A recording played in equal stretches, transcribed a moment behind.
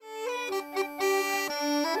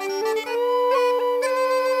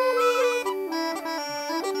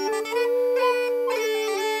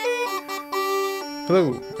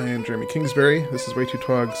Hello, I am Jeremy Kingsbury. This is Way Too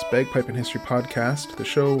Twog's Bagpipe and History podcast, the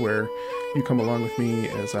show where you come along with me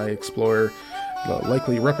as I explore the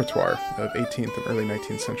likely repertoire of 18th and early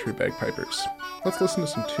 19th century bagpipers. Let's listen to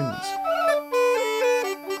some tunes.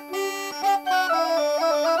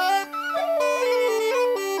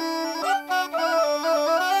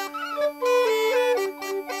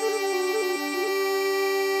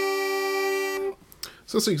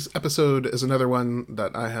 So this week's episode is another one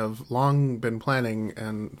that I have long been planning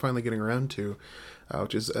and finally getting around to,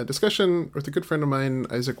 which is a discussion with a good friend of mine,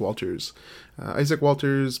 Isaac Walters. Isaac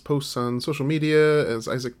Walters posts on social media as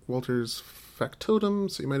Isaac Walters Factotum,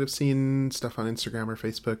 so you might have seen stuff on Instagram or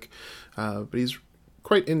Facebook, but he's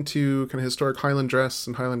quite into kind of historic Highland dress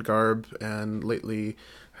and Highland garb, and lately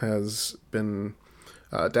has been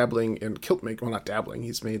dabbling in kilt making. Well, not dabbling.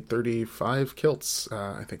 He's made 35 kilts,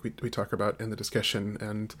 I think we talk about in the discussion.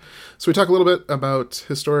 And so we talk a little bit about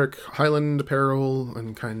historic Highland apparel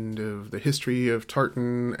and kind of the history of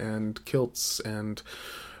tartan and kilts and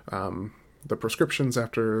the proscriptions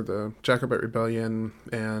after the Jacobite Rebellion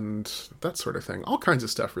and that sort of thing. All kinds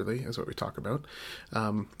of stuff, really, is what we talk about.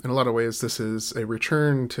 In a lot of ways, this is a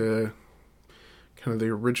return to kind of the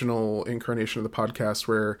original incarnation of the podcast,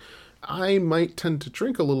 where I might tend to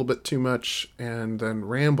drink a little bit too much and then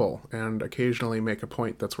ramble and occasionally make a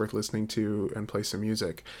point that's worth listening to and play some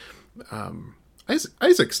music.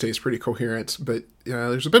 Isaac stays pretty coherent, but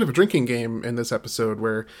there's a bit of a drinking game in this episode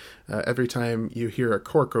where every time you hear a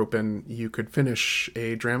cork open, you could finish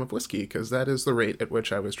a dram of whiskey, because that is the rate at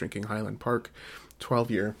which I was drinking Highland Park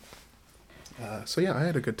 12-year. So yeah, I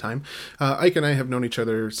had a good time. Ike and I have known each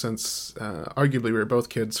other since, arguably we were both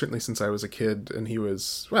kids, certainly since I was a kid, and he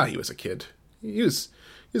was a kid. He was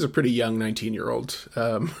a pretty young 19-year-old.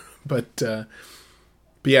 But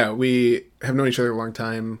yeah, we have known each other a long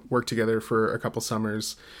time, worked together for a couple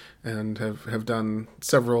summers, and have done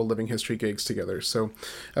several living history gigs together. So,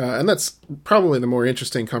 and that's probably the more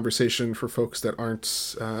interesting conversation for folks that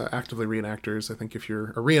aren't actively reenactors. I think if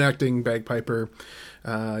you're a reenacting bagpiper,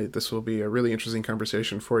 this will be a really interesting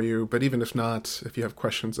conversation for you. But even if not, if you have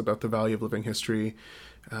questions about the value of living history,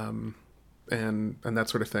 and that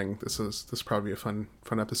sort of thing, this is probably a fun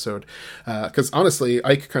episode. Because honestly,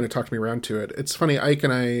 Ike kind of talked me around to it. It's funny, Ike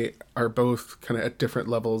and I are both kind of at different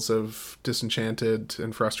levels of disenchanted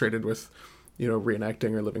and frustrated with,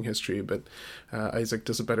 reenacting or living history. But Isaac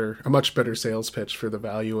does a much better sales pitch for the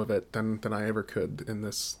value of it than I ever could in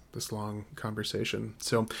this long conversation.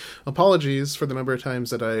 So apologies for the number of times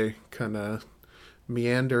that I kind of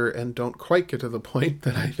meander and don't quite get to the point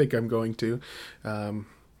that I think I'm going to.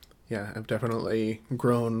 Yeah, I've definitely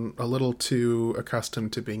grown a little too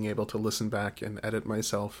accustomed to being able to listen back and edit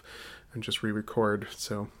myself and just re-record.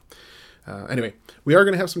 So anyway, we are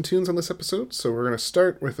going to have some tunes on this episode, so we're going to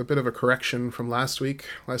start with a bit of a correction from last week.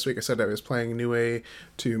 Last week I said I was playing Niue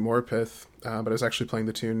to Morpeth, but I was actually playing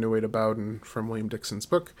the tune Niue to Bowden from William Dixon's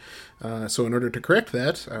book. So in order to correct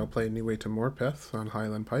that, I'll play Niue to Morpeth on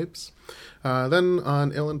Highland pipes. Then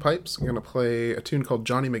on Uilleann pipes, I'm going to play a tune called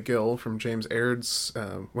Johnny McGill from James Aird's,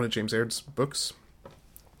 one of James Aird's books.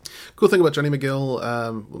 Cool thing about Johnny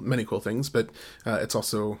McGill, many cool things, but it's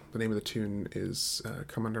also, the name of the tune is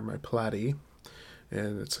Come Under My Plaidie,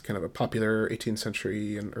 and it's kind of a popular 18th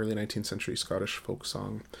century and early 19th century Scottish folk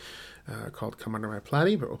song called Come Under My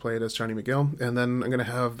Plaidie, but we'll play it as Johnny McGill. And then I'm going to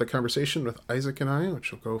have the conversation with Isaac and I,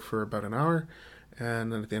 which will go for about an hour,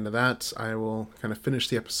 and then at the end of that, I will kind of finish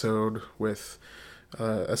the episode with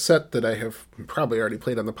a set that I have probably already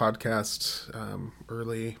played on the podcast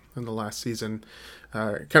early in the last season.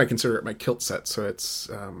 Kind of consider it my kilt set, so it's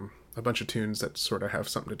a bunch of tunes that sort of have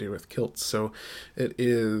something to do with kilts. So it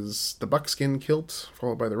is the Buckskin Kilt,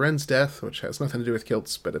 followed by the Wren's Death, which has nothing to do with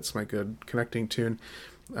kilts, but it's my good connecting tune.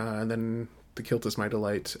 And then The Kilt Is My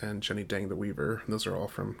Delight and Jenny Dang the Weaver. Those are all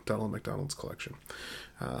from Donald MacDonald's collection.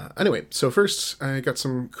 Anyway, so first I got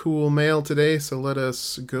some cool mail today, so let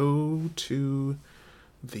us go to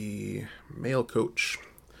the mail coach.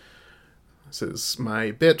 This is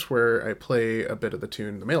my bit where I play a bit of the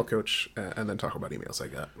tune The Mail Coach and then talk about emails I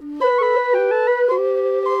got.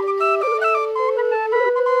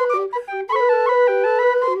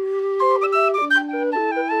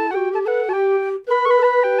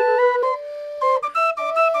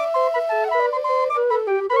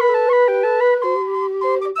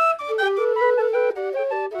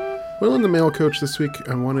 Well, in the Mail Coach this week,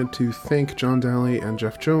 I wanted to thank John Daly and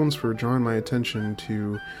Jeff Jones for drawing my attention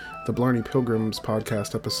to the Blarney Pilgrims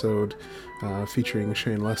podcast episode featuring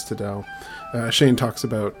Shane Lestedell. Shane talks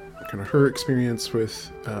about kind of her experience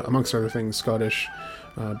with, amongst other things, Scottish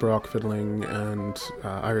Baroque fiddling and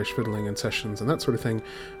Irish fiddling and sessions and that sort of thing.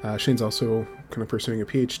 Shane's also kind of pursuing a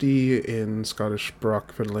PhD in Scottish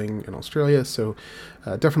Baroque fiddling in Australia, so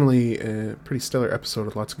definitely a pretty stellar episode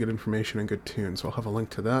with lots of good information and good tunes. So I'll have a link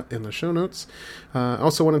to that in the show notes. I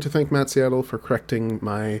also wanted to thank Matt Seattle for correcting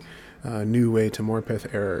my New Way to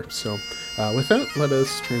Morpeth error. So with that, let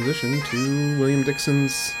us transition to William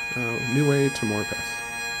Dixon's New Way to Morpeth.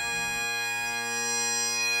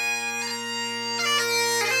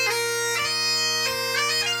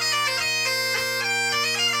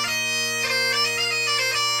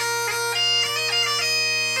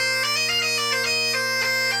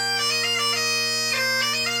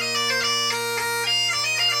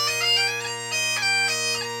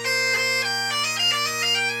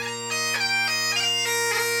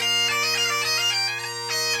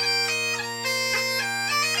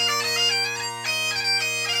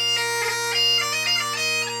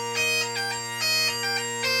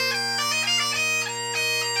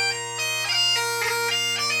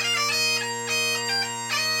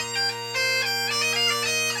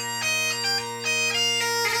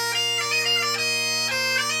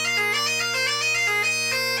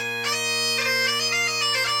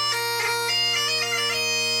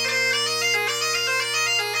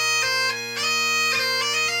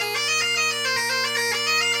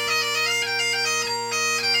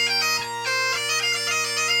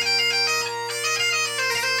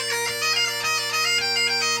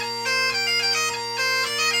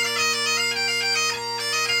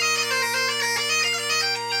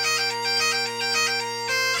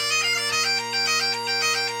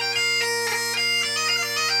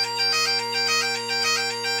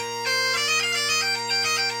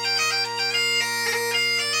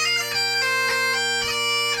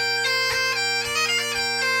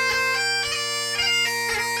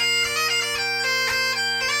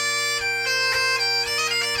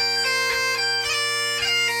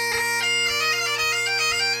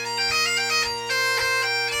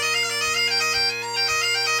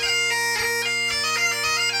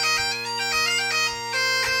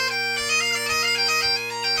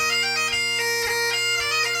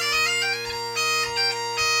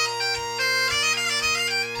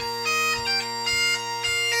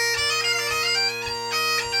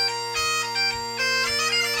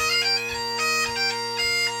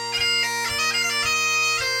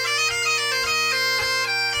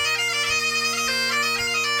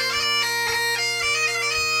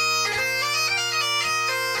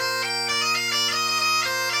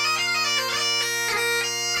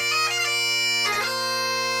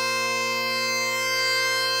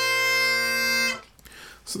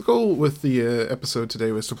 So the goal with the episode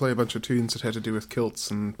today was to play a bunch of tunes that had to do with kilts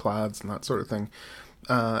and plaids and that sort of thing.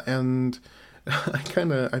 And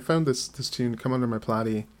I found this tune come under my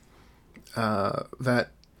plaidie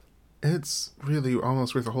that it's really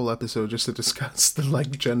almost worth a whole episode just to discuss the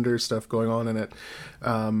gender stuff going on in it.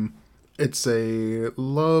 It's a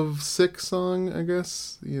love sick song, I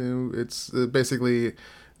guess. It's basically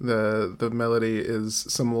the melody is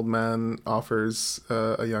some old man offers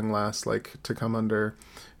a young lass to come under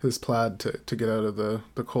his plaid to get out of the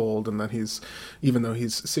cold, and that even though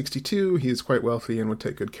he's 62, he's quite wealthy and would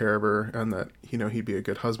take good care of her, and that he'd be a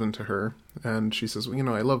good husband to her. And she says,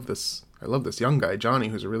 well, I love this young guy Johnny,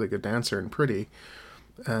 who's a really good dancer and pretty.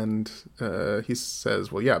 And he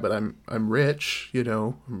says, well, yeah, but I'm rich,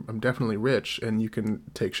 I'm definitely rich, and you can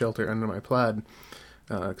take shelter under my plaid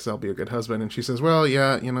because I'll be a good husband. And she says, well,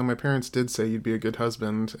 yeah, my parents did say you'd be a good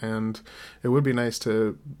husband, and it would be nice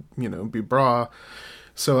to, be bra,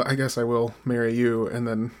 so I guess I will marry you. And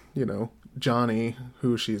then, Johnny,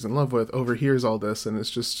 who she's in love with, overhears all this and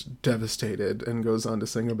is just devastated and goes on to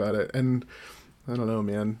sing about it. And I don't know,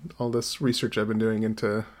 man, all this research I've been doing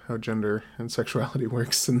into how gender and sexuality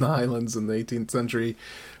works in the Highlands in the 18th century,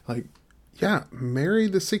 marry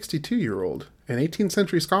the 62-year-old. In 18th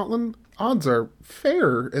century Scotland, odds are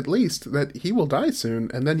fair, at least, that he will die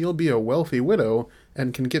soon, and then you'll be a wealthy widow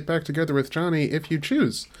and can get back together with Johnny if you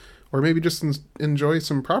choose. Or maybe just enjoy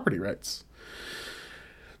some property rights.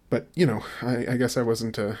 But, I guess I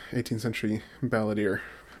wasn't a 18th century balladeer,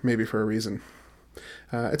 maybe for a reason.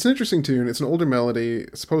 It's an interesting tune. It's an older melody,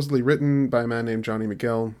 supposedly written by a man named Johnny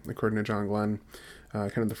McGill, according to John Glenn,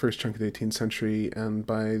 kind of the first chunk of the 18th century. And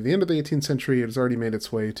by the end of the 18th century, it has already made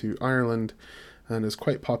its way to Ireland and is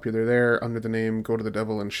quite popular there under the name Go to the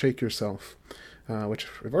Devil and Shake Yourself, which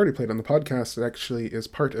I've already played on the podcast. It actually is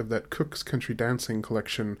part of that Cook's Country Dancing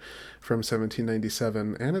collection from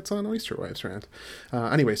 1797, and it's on Oyster Wives Rant.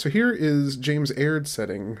 Anyway, so here is James Aird's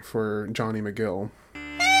setting for Johnny McGill.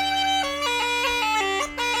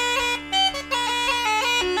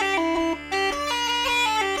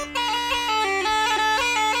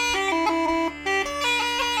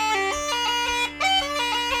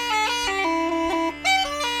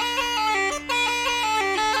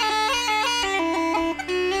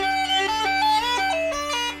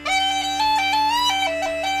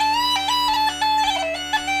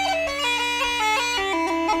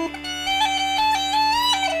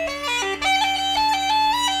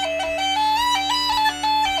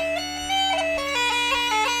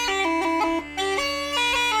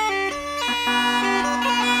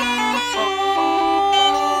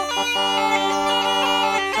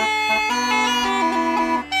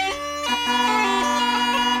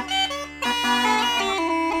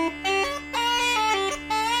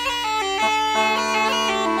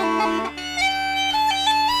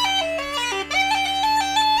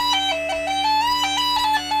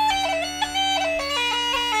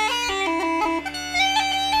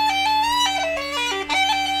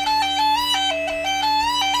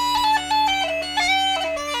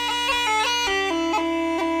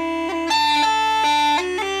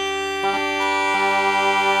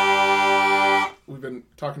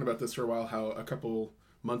 this for a while, how a couple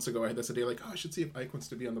months ago I had this idea like, oh, I should see if Ike wants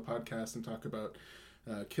to be on the podcast and talk about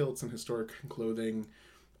kilts and historic clothing.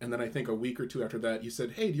 And then I think a week or two after that, you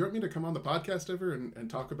said, hey, do you want me to come on the podcast ever and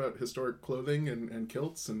talk about historic clothing and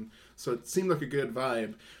kilts? And so it seemed like a good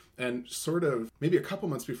vibe. And sort of maybe a couple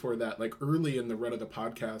months before that, like early in the run of the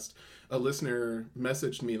podcast, a listener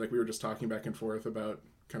messaged me, like we were just talking back and forth about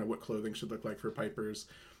kind of what clothing should look like for pipers.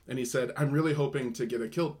 And he said, I'm really hoping to get a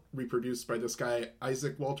kilt reproduced by this guy,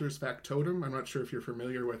 Isaac Walters Factotum. I'm not sure if you're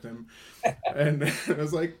familiar with him. And I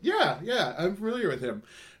was like, yeah, I'm familiar with him.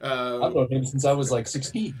 I've known him since I was like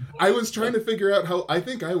 16. I was trying to figure out how, I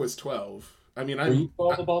think I was 12. I mean, Were you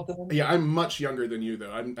 12 about that? Yeah, I'm much younger than you,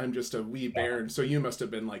 though. I'm just a wee bairn, so you must have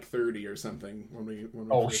been like 30 or something when we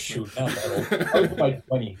Oh, shoot. Not that old. I was in my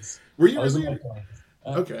 20s. Were you I was really? in my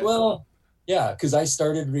 20s. Okay. Well, yeah, because I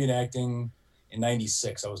started reenacting in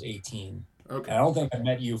 96. I was 18. Okay. And I don't think I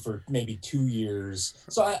met you for maybe 2 years.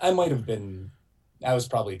 So I might have been, I was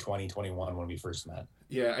probably 20, 21 when we first met.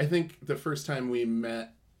 Yeah, I think the first time we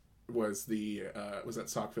met was was at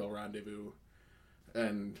Saukville Rendezvous.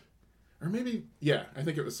 And, or maybe, yeah, I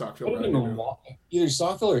think it was Saukville Rendezvous. Either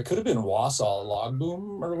Saukville or it could have been Wausau Log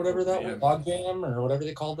Boom or whatever that was, Log Jam or whatever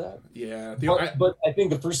they called that. Yeah. But I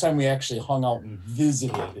think the first time we actually hung out and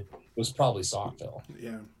visited was probably Saukville.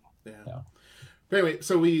 Yeah. But anyway,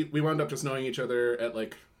 so we wound up just knowing each other at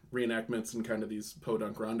like reenactments and kind of these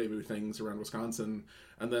podunk rendezvous things around Wisconsin,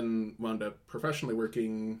 and then wound up professionally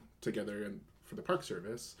working together for the Park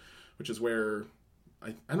Service, which is where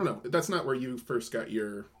I don't know. That's not where you first got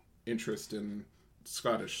your interest in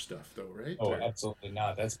Scottish stuff, though, right? Oh, absolutely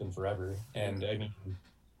not. That's been forever. And I mean,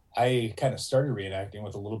 I kind of started reenacting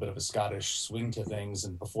with a little bit of a Scottish swing to things,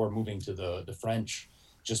 and before moving to the French,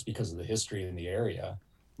 just because of the history in the area.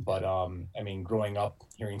 But I mean, growing up,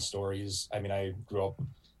 hearing stories. I mean, I grew up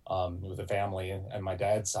with a family and my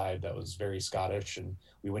dad's side that was very Scottish, and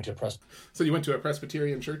we went to So you went to a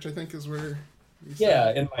Presbyterian church, I think, is where. Yeah,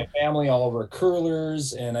 and my family all were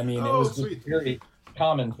curlers, and I mean, it was a very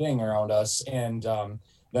common thing around us. And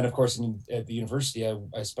then, of course, at the university,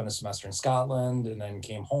 I spent a semester in Scotland, and then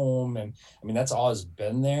came home, and I mean, that's always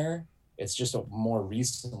been there. It's just more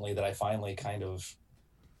recently that I finally kind of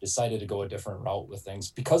decided to go a different route with things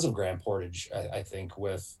because of Grand Portage. I think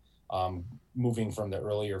with moving from the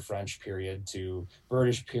earlier French period to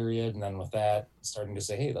British period, and then with that starting to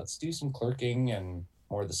say, hey, let's do some clerking and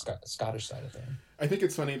more the Scottish side of things. I think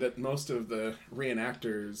it's funny that most of the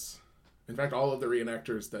reenactors, in fact, all of the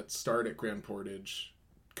reenactors that start at Grand Portage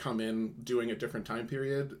come in doing a different time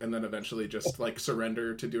period and then eventually just like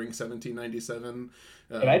surrender to doing 1797.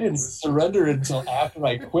 And I didn't surrender until after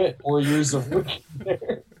I quit 4 years of working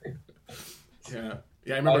there. Yeah,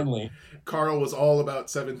 I remember Carl was all about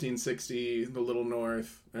 1760, the Little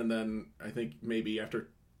North, and then I think maybe after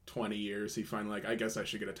 20 years he finally I guess I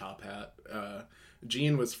should get a top hat.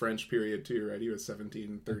 Gene was French period too, right? He was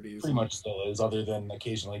 1730s. Pretty much still is, other than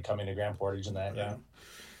occasionally coming to Grand Portage and that. Yeah.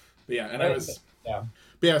 But yeah, and I was. Yeah.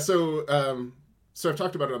 But yeah. So I've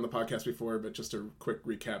talked about it on the podcast before, but just a quick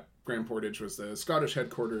recap: Grand Portage was the Scottish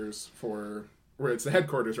headquarters it's the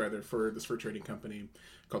headquarters rather for this fur trading company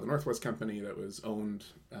called the Northwest Company that was owned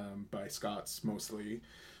by Scots mostly,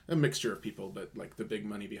 a mixture of people, but like the big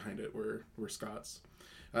money behind it were Scots.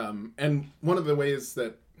 And one of the ways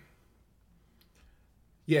that.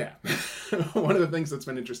 Yeah. One of the things that's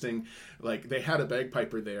been interesting, like they had a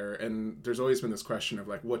bagpiper there, and there's always been this question of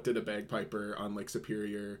like, what did a bagpiper on Lake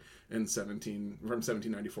Superior from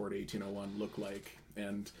 1794 to 1801 look like?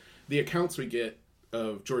 And the accounts we get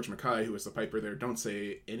of George Mackay, who was the piper there, don't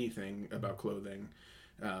say anything about clothing.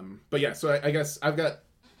 But yeah, so I guess I've got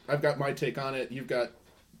my take on it. You've got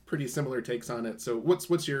pretty similar takes on it. So what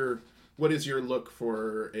is your look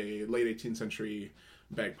for a late 18th century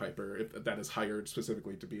bagpiper, if that is hired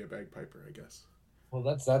specifically to be a bagpiper, I guess? Well,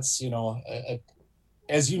 that's as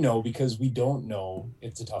you know, because we don't know,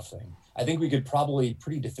 it's a tough thing. I think we could probably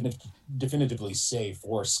pretty definitively say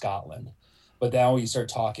for Scotland, but now you start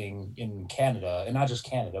talking in Canada, and not just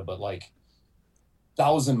Canada, but like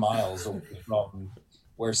 1,000 miles away from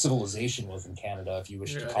where civilization was in Canada, if you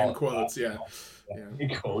wish to call it. Quotes, that,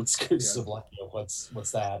 in quotes, because of like,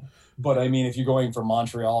 what's that? But I mean, if you're going from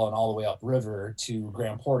Montreal and all the way upriver to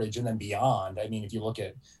Grand Portage and then beyond, I mean, if you look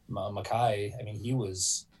at Mackay, I mean, he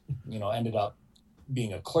was, ended up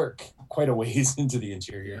being a clerk quite a ways into the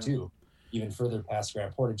interior too, even further past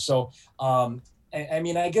Grand Portage. So, I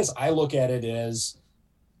mean, I guess I look at it as,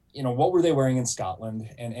 what were they wearing in Scotland?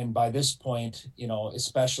 And by this point,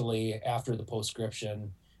 especially after the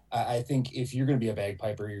postscription, I think if you're going to be a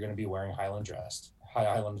bagpiper, you're going to be wearing Highland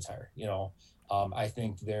attire. I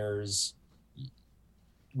think there's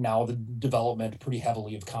now the development pretty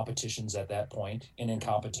heavily of competitions at that point, and in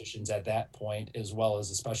competitions at that point, as well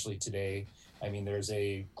as especially today, I mean, there's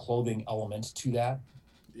a clothing element to that.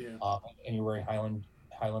 Yeah. And you're wearing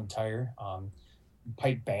Highland tire.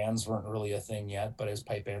 Pipe bands weren't really a thing yet, but as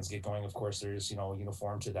pipe bands get going, of course, there's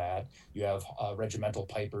uniform to that. You have regimental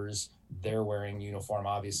pipers; they're wearing uniform,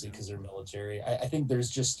 obviously, because they're military. I think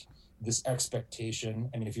there's just this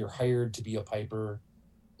expectation. I mean, if you're hired to be a piper,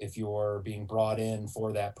 if you're being brought in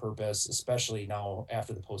for that purpose, especially now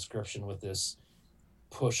after the postscription with this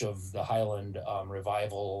push of the Highland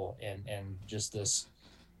revival and just this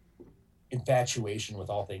infatuation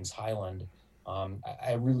with all things Highland,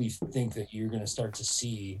 I really think that you're going to start to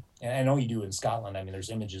see, and I know you do in Scotland. I mean, there's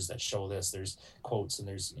images that show this. There's quotes and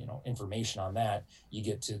there's information on that. You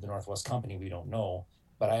get to the Northwest Company, we don't know,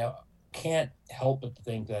 but I can't help but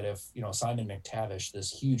think that if Simon McTavish,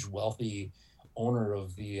 this huge wealthy owner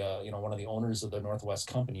of the one of the owners of the Northwest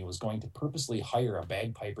Company, was going to purposely hire a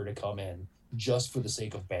bagpiper to come in just for the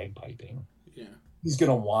sake of bagpiping, he's going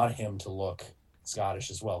to want him to look Scottish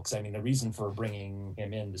as well. Because I mean, the reason for bringing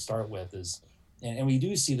him in to start with is, and we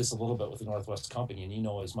do see this a little bit with the Northwest Company,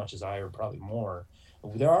 and as much as I, or probably more,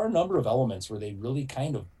 there are a number of elements where they really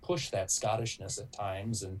kind of push that Scottishness at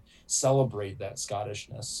times and celebrate that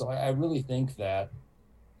Scottishness. So I really think that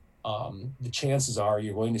the chances are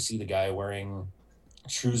you're going to see the guy wearing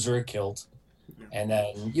shoes or a kilt. And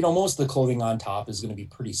then, most of the clothing on top is going to be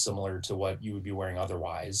pretty similar to what you would be wearing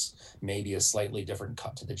otherwise. Maybe a slightly different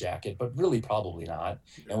cut to the jacket, but really probably not.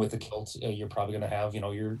 And with the kilt, you're probably going to have,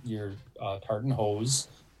 your tartan hose.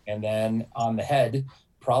 And then on the head,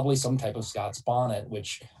 probably some type of Scots bonnet,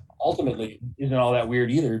 which ultimately isn't all that weird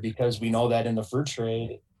either, because we know that in the fur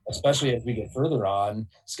trade, especially as we get further on,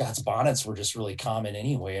 Scots bonnets were just really common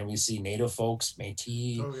anyway. And we see Native folks,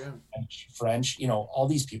 Métis, French, all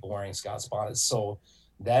these people wearing Scots bonnets. So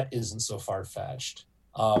that isn't so far-fetched.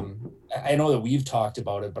 I know that we've talked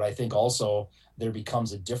about it, but I think also there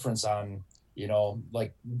becomes a difference on,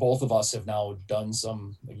 like both of us have now done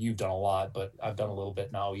you've done a lot, but I've done a little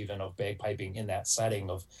bit now even of bagpiping in that setting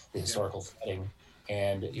of the historical setting.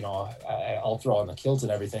 And, I'll throw on the kilt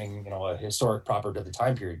and everything, a historic proper to the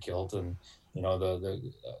time period kilt and,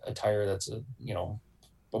 the attire that's,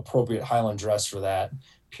 appropriate Highland dress for that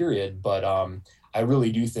period. But I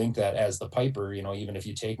really do think that as the piper, even if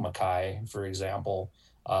you take Mackay, for example,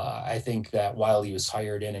 I think that while he was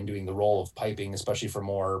hired in and doing the role of piping, especially for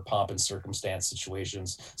more pomp and circumstance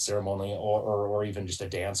situations, ceremonial or even just a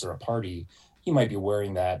dance or a party, he might be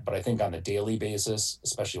wearing that. But I think on a daily basis,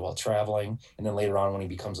 especially while traveling, and then later on when he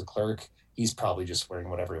becomes a clerk, he's probably just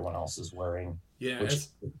wearing what everyone else is wearing. Yeah, which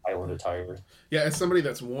is Highland attire. Yeah, as somebody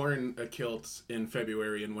that's worn a kilt in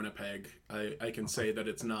February in Winnipeg, I can say that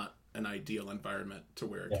it's not an ideal environment to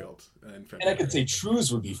wear a kilt in February. And I could say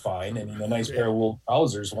trews would be fine. I mean, a nice pair of wool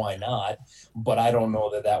trousers, why not? But I don't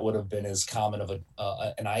know that would have been as common of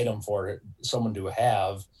an item for someone to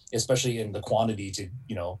have, especially in the quantity to,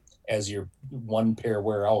 as your one pair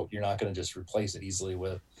wear out, you're not going to just replace it easily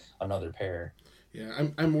with another pair. Yeah,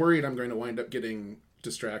 I'm worried I'm going to wind up getting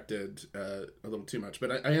distracted a little too much,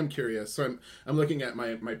 but I am curious. So I'm looking at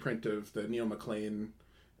my print of the Neil McLean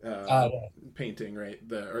painting, right?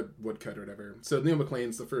 Or woodcut or whatever. So Neil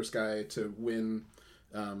McLean's the first guy to win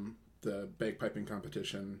the bagpiping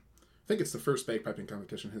competition. I think it's the first bagpiping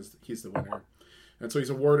competition. He's the winner. And so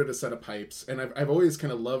he's awarded a set of pipes, and I've always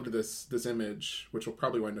kind of loved this image, which will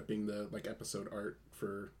probably wind up being the episode art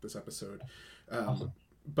for this episode.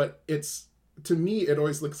 But it's, to me, it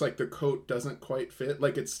always looks like the coat doesn't quite fit.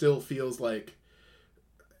 Like it still feels like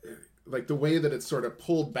the way that it's sort of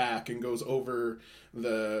pulled back and goes over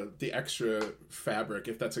the extra fabric,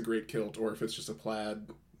 if that's a great kilt or if it's just a plaid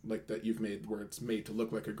like that you've made where it's made to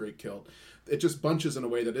look like a great kilt, it just bunches in a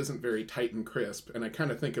way that isn't very tight and crisp. And I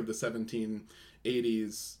kind of think of the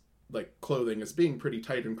 1780s like clothing as being pretty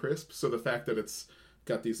tight and crisp. So the fact that it's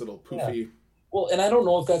got these little poofy... Yeah. Well, and I don't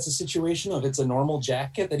know if that's a situation of it's a normal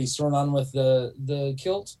jacket that he's thrown on with the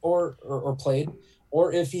kilt or plaid,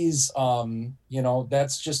 or if he's,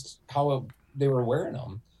 that's just how they were wearing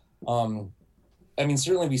them. I mean,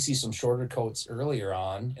 certainly we see some shorter coats earlier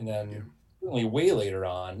on, and then certainly way later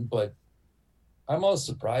on, but I'm always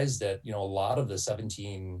surprised that, a lot of the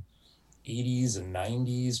 1780s and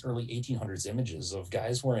 90s, early 1800s images of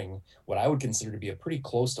guys wearing what I would consider to be a pretty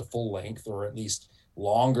close to full length, or at least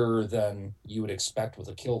longer than you would expect with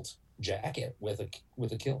a kilt jacket with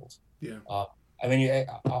a kilt. Yeah. I mean,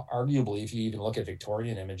 arguably, if you even look at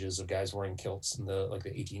Victorian images of guys wearing kilts in the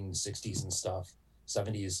 1860s and stuff,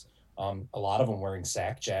 70s, a lot of them wearing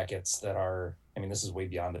sack jackets that are, I mean, this is way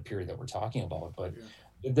beyond the period that we're talking about, but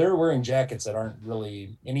they're wearing jackets that aren't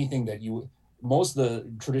really anything that you, most of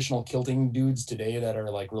the traditional kilting dudes today that are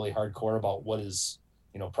like really hardcore about what is,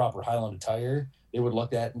 proper Highland attire, they would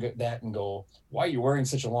look at that and go, why are you wearing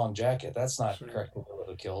such a long jacket? That's not Sure. correct way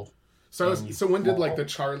to kilt. So And so when did like the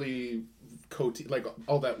Charlie coat, like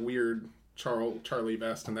all that weird Charlie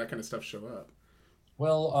vest and that kind of stuff show up?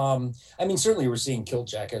 well, I mean, certainly we're seeing kilt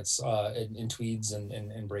jackets in tweeds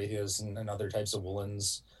and braziers and other types of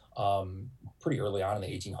woolens pretty early on in the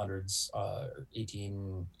 1800s,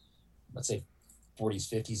 18, let's say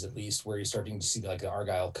 40s, 50s at least, where you're starting to see like the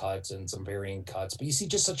Argyle cut and some varying cuts. But you see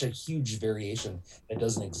just such a huge variation that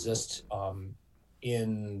doesn't exist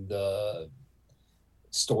in the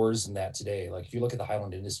stores and that today. Like if you look at the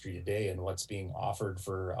Highland industry today and what's being offered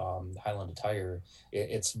for Highland attire,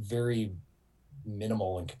 it's very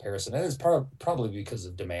minimal in comparison, and it's probably because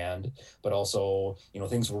of demand, but also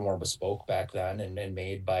things were more bespoke back then and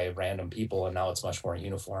made by random people, and now it's much more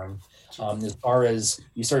uniform. As far as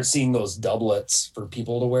you start seeing those doublets for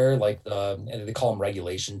people to wear, like and they call them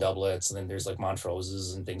regulation doublets, and then there's like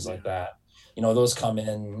Montroses and things like that. Those come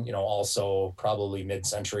in also probably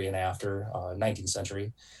mid-century and after 19th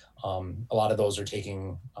century. A lot of those are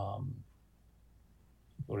taking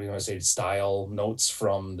what do you want to say, style notes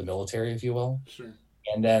from the military, if you will. Sure.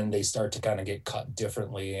 And then they start to kind of get cut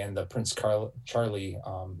differently. And the Charlie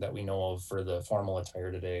that we know of for the formal attire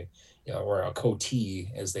today, or a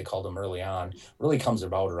coatee, as they called them early on, really comes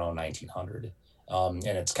about around 1900. And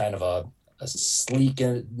it's kind of a sleek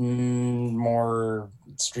and more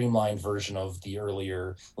streamlined version of the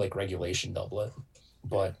earlier like regulation doublet.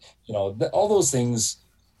 But, all those things,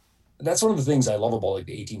 that's one of the things I love about like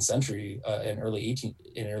the 18th century and early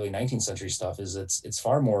 19th century stuff is it's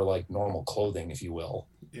far more like normal clothing, if you will.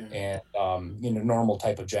 Yeah. And normal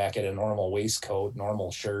type of jacket, a normal waistcoat,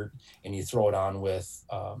 normal shirt, and you throw it on with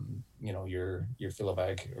your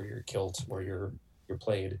filibag or your kilt or your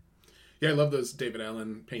plaid. Yeah, I love those David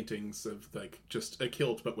Allen paintings of like just a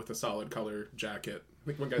kilt but with a solid color jacket. I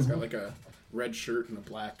think one guy's got like a red shirt and a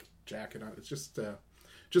black jacket on. It's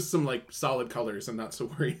just some like solid colors. I'm not so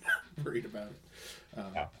worried about it.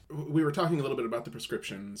 Yeah. We were talking a little bit about the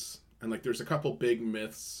prescriptions, and like there's a couple big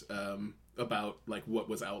myths about like what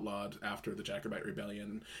was outlawed after the Jacobite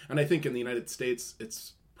Rebellion, and I think in the United States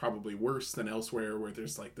it's probably worse than elsewhere, where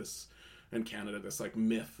there's like this, in Canada, this like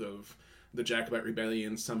myth of the Jacobite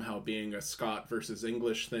Rebellion somehow being a Scot versus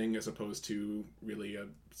English thing, as opposed to really a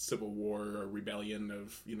civil war or rebellion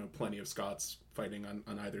of plenty of Scots fighting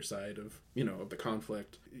on either side of of the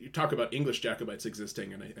conflict. You talk about English Jacobites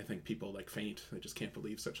existing, and I think people like faint. They just can't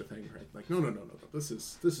believe such a thing, right? Like no. This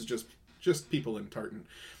is just people in tartan.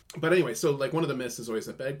 But anyway, so like one of the myths is always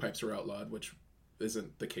that bagpipes are outlawed, which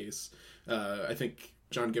isn't the case. I think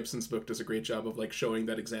John Gibson's book does a great job of like showing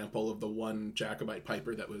that example of the one Jacobite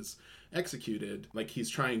piper that was executed. Like he's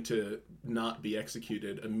trying to not be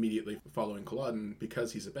executed immediately following Culloden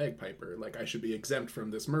because he's a bagpiper. Like I should be exempt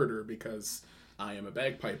from this murder because I am a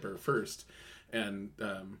bagpiper first. And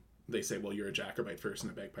they say, well, you're a Jacobite first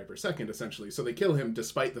and a bagpiper second, essentially. So they kill him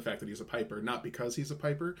despite the fact that he's a piper, not because he's a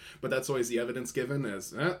piper. But that's always the evidence given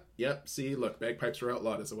as, yep, see, look, bagpipes are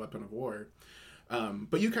outlawed as a weapon of war.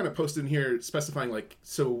 But you kind of posted in here specifying like,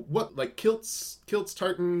 so what, like kilts,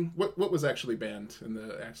 tartan, what was actually banned in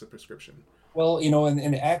the Acts of Prescription? Well,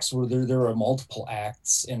 in Acts, where there are multiple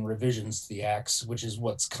acts and revisions to the Acts, which is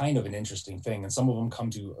what's kind of an interesting thing. And some of them come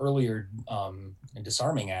to earlier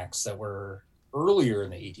disarming acts that were earlier in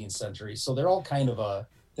the 18th century. So they're all kind of a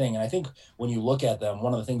thing. And I think when you look at them,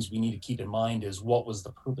 one of the things we need to keep in mind is what was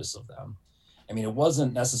the purpose of them? I mean, it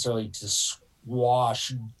wasn't necessarily to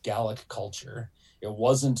squash Gallic culture. It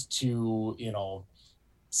wasn't to,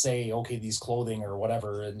 say, okay, these clothing or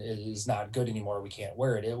whatever is not good anymore, we can't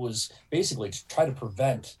wear it. It was basically to try to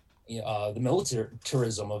prevent the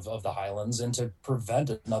militarism of the Highlands and to prevent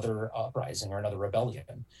another uprising or another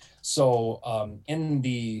rebellion. So in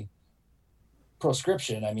the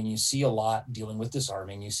proscription, I mean, you see a lot dealing with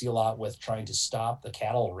disarming. You see a lot with trying to stop the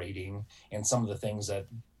cattle raiding and some of the things that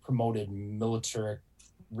promoted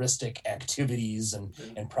militaristic activities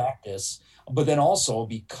and practice. But then also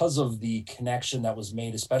because of the connection that was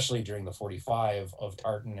made, especially during the 45 of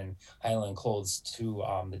tartan and Highland clothes to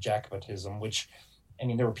the Jacobitism, which, I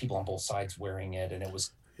mean, there were people on both sides wearing it. And it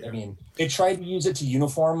was, I mean, they tried to use it to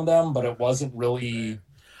uniform them, but it wasn't really...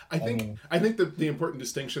 I think the important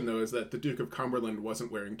distinction, though, is that the Duke of Cumberland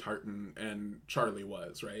wasn't wearing tartan and Charlie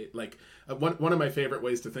was, right? Like, one of my favorite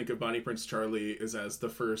ways to think of Bonnie Prince Charlie is as the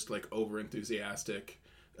first, like, over-enthusiastic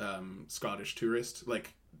Scottish tourist.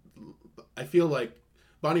 Like, I feel like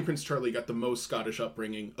Bonnie Prince Charlie got the most Scottish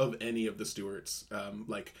upbringing of any of the Stuarts.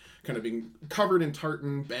 Like, kind of being covered in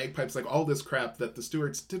tartan, bagpipes, like all this crap that the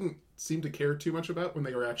Stuarts didn't seem to care too much about when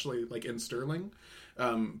they were actually like in Stirling.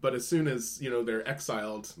 But as soon as they're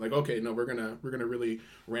exiled, like, okay, no, we're gonna really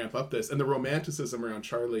ramp up this, and the romanticism around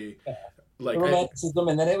Charlie. Like romanticism,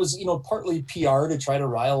 and then it was partly PR to try to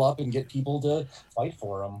rile up and get people to fight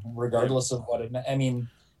for him, regardless of what it meant. I mean,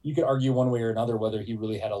 you could argue one way or another whether he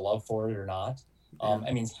really had a love for it or not.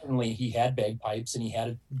 I mean, certainly he had bagpipes and he had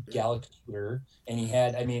a Gallic tutor, and he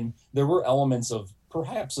had. I mean, there were elements of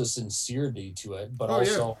perhaps a sincerity to it, but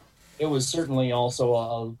also it was certainly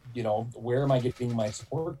also where am I getting my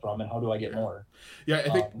support from, and how do I get more? Yeah, I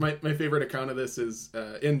think my favorite account of this is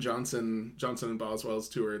in Johnson and Boswell's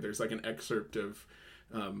tour. There's like an excerpt of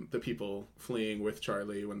the people fleeing with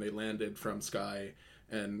Charlie when they landed from Skye,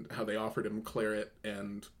 and how they offered him claret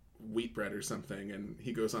and wheat bread or something, and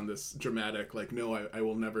he goes on this dramatic, like, no, I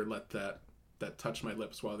will never let that touch my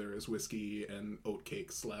lips while there is whiskey and oat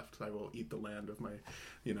cakes left. I will eat the land of my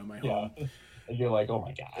my home. And you're like, oh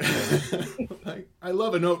my god. I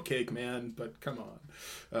love an oat cake, man, but come on.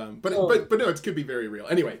 But no, it could be very real.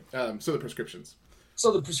 Anyway, so the prescriptions.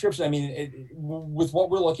 So the prescription, I mean, with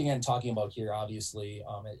what we're looking at and talking about here, obviously,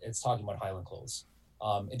 it's talking about Highland clothes.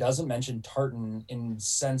 It doesn't mention tartan in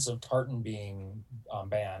sense of tartan being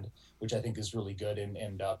banned, which I think is really good.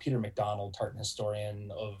 And Peter MacDonald, tartan historian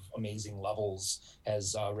of amazing levels,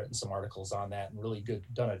 has written some articles on that and really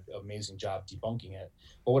done an amazing job debunking it.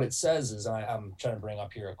 But what it says is, I'm trying to bring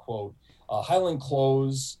up here a quote, Highland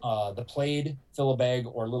clothes, the plaid,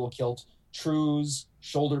 philibeg, or little kilt, trews,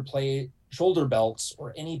 shoulder belts,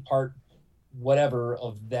 or any part, whatever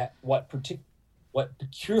of that, what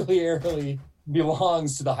peculiarly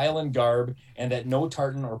belongs to the Highland garb, and that no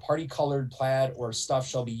tartan or party-colored plaid or stuff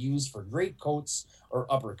shall be used for greatcoats or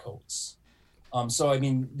uppercoats. So, I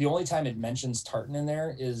mean, the only time it mentions tartan in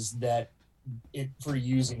there is that for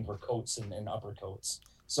using for coats and uppercoats.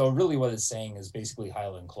 So really what it's saying is basically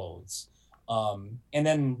Highland clothes. And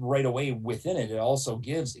then right away within it, it also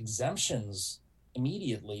gives exemptions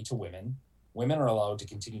immediately to women. Women are allowed to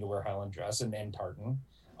continue to wear Highland dress and tartan.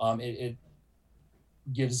 It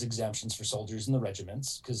gives exemptions for soldiers in the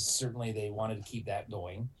regiments, because certainly they wanted to keep that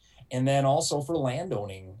going. And then also for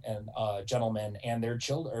landowning and gentlemen and their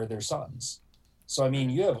children or their sons. So, I mean,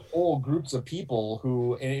 you have whole groups of people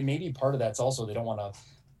who, and maybe part of that's also they don't want to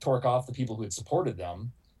torque off the people who had supported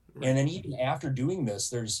them. Right. And then even after doing this,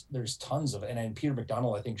 there's tons of, and then Peter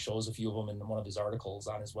MacDonald, I think, shows a few of them in one of his articles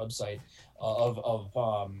on his website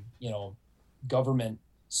of government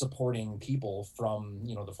supporting people from,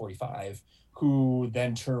 the 45, who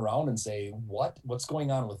then turn around and say, what's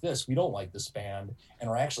going on with this? We don't like this band, and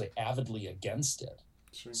are actually avidly against it.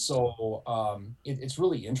 Sure. So it's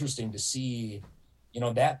really interesting to see,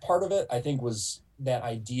 that part of it, I think, was that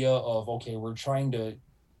idea of, okay, we're trying to,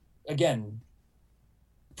 again,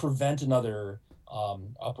 prevent another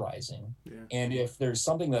uprising. Yeah. And if there's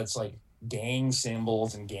something that's like gang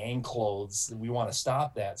symbols and gang clothes, we want to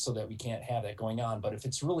stop that so that we can't have that going on. But if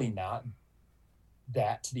it's really not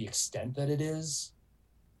that to the extent that it is,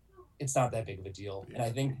 it's not that big of a deal. Yeah. And I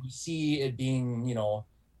think we see it being,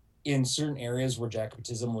 in certain areas where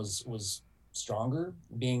Jacobitism was stronger,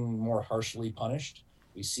 being more harshly punished.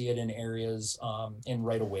 We see it in areas in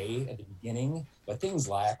right away at the beginning, but things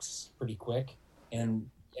lax pretty quick. And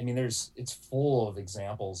I mean, it's full of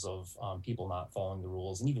examples of people not following the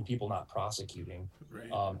rules and even people not prosecuting.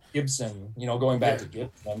 Right. Gibson, going back to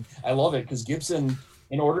Gibson, I love it because Gibson,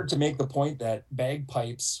 in order to make the point that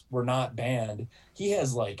bagpipes were not banned, he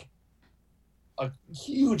has like a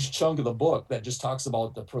huge chunk of the book that just talks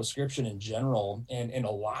about the proscription in general and a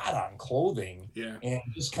lot on clothing. Yeah. And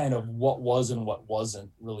just kind of what was and what wasn't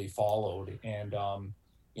really followed. And,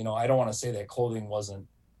 I don't want to say that clothing wasn't,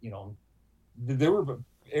 there were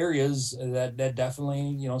areas that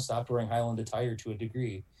definitely, stopped wearing Highland attire to a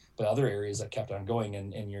degree, but other areas that kept on going.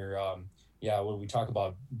 And in your, when we talk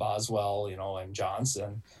about Boswell, and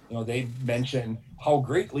Johnson, they mention how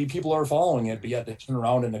greatly people are following it, but yet they turn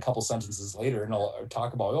around in a couple sentences later and they'll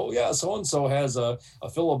talk about, oh yeah, so-and-so has a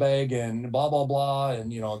philibeg and blah, blah, blah.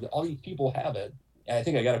 And, all these people have it. And I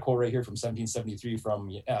think I got a quote right here from 1773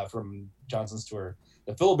 from Johnson's tour.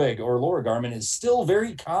 The philibeg or lower garment is still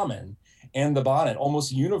very common, and the bonnet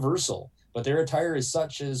almost universal, but their attire is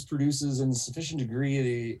such as produces in sufficient degree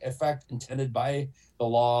the effect intended by the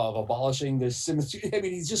law of abolishing the symmetry. I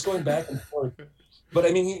mean, he's just going back and forth. But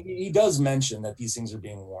I mean, he does mention that these things are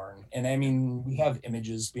being worn. And I mean, we have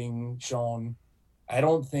images being shown. I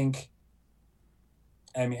mean,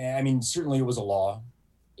 certainly it was a law.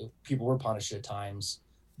 People were punished at times.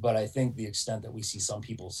 But I think the extent that we see some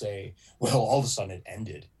people say, well, all of a sudden it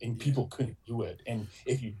ended and people couldn't do it. And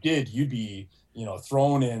if you did, you'd be,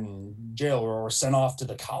 thrown in jail or sent off to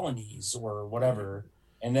the colonies or whatever.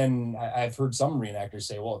 And then I've heard some reenactors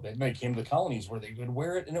say, well, they came to the colonies where they could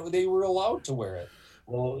wear it and they were allowed to wear it.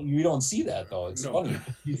 Well, you don't see that, though. It's funny.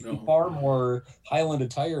 You see far more Highland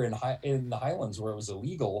attire in the Highlands where it was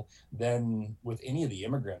illegal than with any of the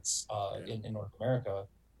immigrants in North America,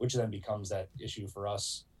 which then becomes that issue for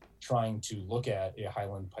us trying to look at a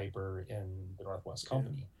Highland piper in the Northwest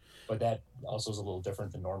Company. But that also is a little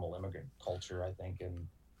different than normal immigrant culture, I think, in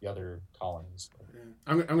the other colonies.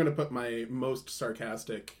 I'm going to put my most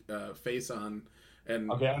sarcastic face on.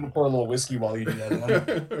 And okay, I'm gonna pour a little whiskey while you do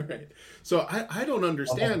that. Right. So I don't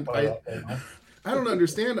understand. I don't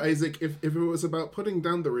understand, Isaac. If it was about putting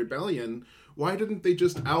down the rebellion, why didn't they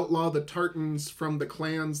just outlaw the tartans from the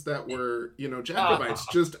clans that were, Jacobites?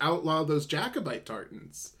 Just outlaw those Jacobite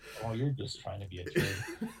tartans. Oh, you're just trying to be a kid.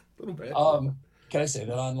 A little bit. Can I say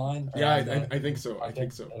that online? Yeah, I think so. I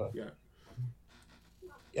think so. Yeah.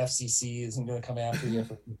 FCC isn't going to come after you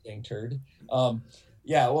for being turd.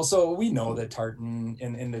 Yeah, well, so we know that tartan,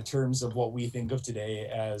 in the terms of what we think of today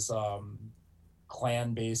as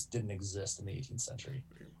clan-based, didn't exist in the 18th century,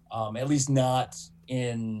 at least not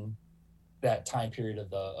in that time period of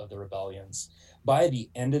the rebellions. By the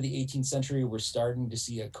end of the 18th century, we're starting to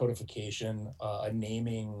see a codification, a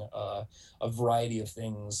naming, a variety of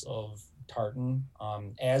things of tartan,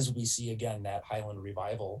 as we see again that Highland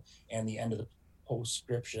revival and the end of the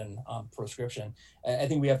proscription. I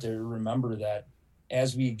think we have to remember that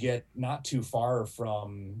as we get not too far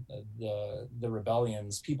from the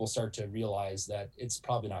rebellions, people start to realize that it's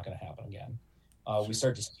probably not going to happen again. We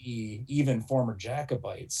start to see even former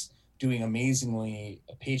Jacobites doing amazingly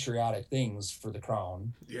patriotic things for the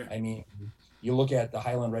crown. Yeah. I mean, you look at the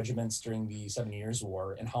Highland regiments during the 7 Years'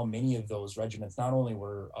 War and how many of those regiments not only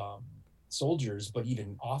were soldiers, but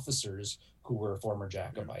even officers who were former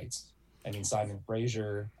Jacobites. I mean, Simon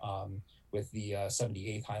Fraser, with the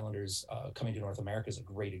 78th Highlanders coming to North America is a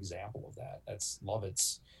great example of that. That's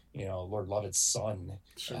Lovett's, Lord Lovett's son,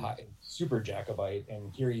 sure. Super Jacobite,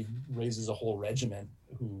 and here he raises a whole regiment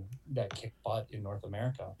that kicked butt in North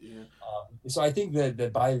America. Yeah. So I think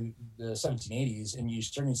that by the 1780s, and you're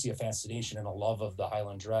starting to see a fascination and a love of the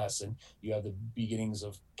Highland dress, and you have the beginnings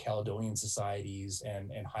of Caledonian societies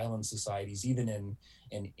and Highland societies, even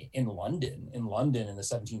in London. In London in the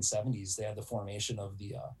 1770s, they had the formation of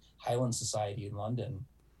the Highland Society in London,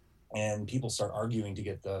 and people start arguing to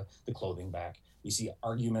get the clothing back. We see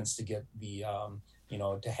arguments to get the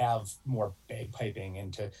to have more bagpiping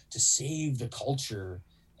and to save the culture.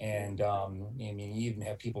 And I mean, you even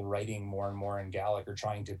have people writing more and more in Gaelic or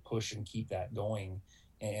trying to push and keep that going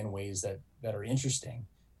in ways that are interesting.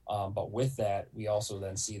 But with that, we also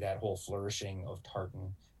then see that whole flourishing of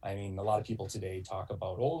tartan. I mean, a lot of people today talk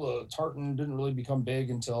about, the tartan didn't really become big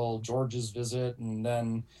until George's visit. And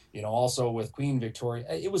then, also with Queen Victoria,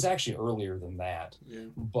 it was actually earlier than that. Yeah.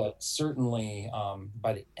 But certainly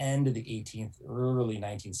by the end of the 18th, early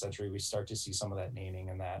 19th century, we start to see some of that naming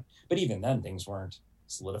and that. But even then, things weren't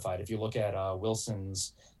solidified. If you look at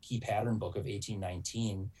Wilson's Key Pattern Book of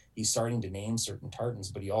 1819, he's starting to name certain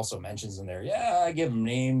tartans, but he also mentions in there, I give them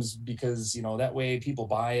names because, that way people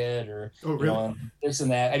buy it, or, this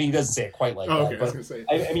and that. I mean, he doesn't say it quite like that, okay, but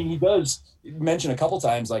I mean, he does mention a couple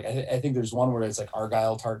times, like, I think there's one where it's like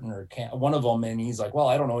Argyle tartan or one of them, and he's like, well,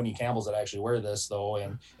 I don't know any Campbells that actually wear this though.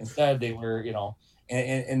 And instead they wear,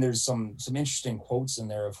 and there's some interesting quotes in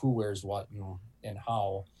there of who wears what and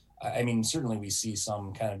how. I mean, certainly we see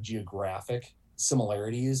some kind of geographic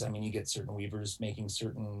similarities. I mean, you get certain weavers making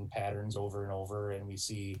certain patterns over and over, and we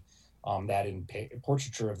see that in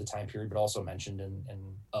portraiture of the time period, but also mentioned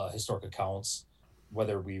in historic accounts,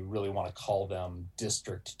 whether we really want to call them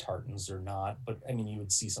district tartans or not. But I mean, you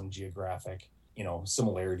would see some geographic,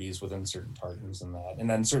 similarities within certain tartans and that. And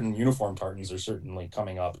then certain uniform tartans are certainly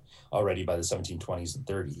coming up already by the 1720s and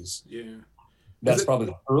 30s. Yeah. That's probably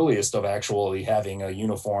the earliest of actually having a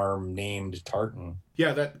uniform named tartan.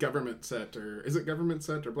 Yeah, that government set, or is it government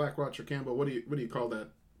set or Black Watch or Campbell? What do you call that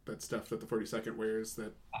stuff that the 42nd wears?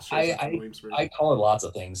 That I call it lots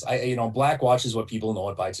of things. Black Watch is what people know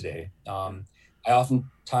it by today. I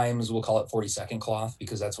oftentimes will call it 42nd cloth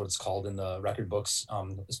because that's what it's called in the record books,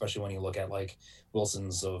 especially when you look at like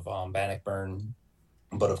Wilson's of Bannockburn.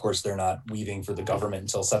 But of course, they're not weaving for the government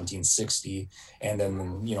until 1760. And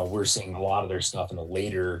then, we're seeing a lot of their stuff in the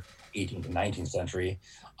later 18th and 19th century.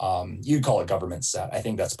 You'd call it government set. I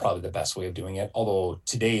think that's probably the best way of doing it. Although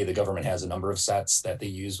today the government has a number of sets that they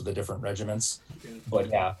use with the different regiments. But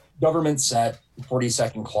yeah, government set,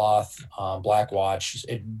 42nd cloth, black watch.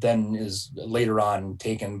 It then is later on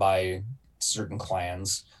taken by certain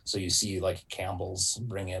clans. So you see like Campbell's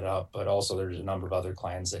bring it up, but also there's a number of other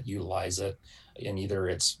clans that utilize it in either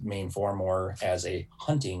its main form or as a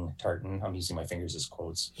hunting tartan. I'm using my fingers as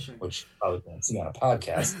quotes, which I probably can't see on a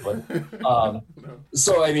podcast. But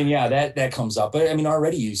so I mean, yeah, that comes up. But I mean,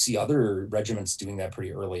 already you see other regiments doing that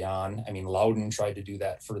pretty early on. I mean, Loudon tried to do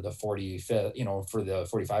that for the 45th, for the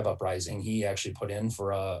 45 uprising. He actually put in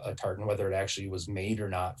for a tartan, whether it actually was made or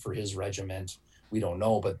not for his regiment, we don't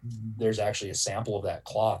know. But there's actually a sample of that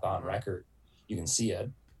cloth on record. You can see it.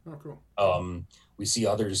 Oh, cool. We see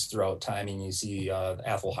others throughout time, and you see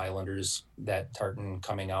Athol Highlanders, that tartan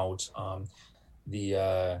coming out,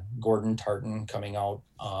 the Gordon tartan coming out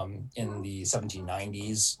in the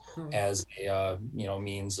 1790s as a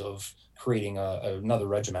means of creating another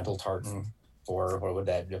regimental tartan for, what would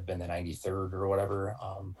that have been, the 93rd or whatever.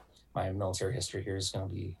 My military history here is going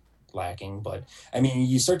to be lacking, but I mean,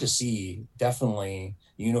 you start to see definitely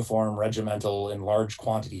uniform regimental in large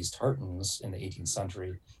quantities tartans in the 18th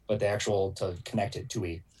century, but the actual to connect it to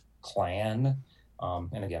a clan,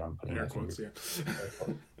 and again, I'm putting quotes,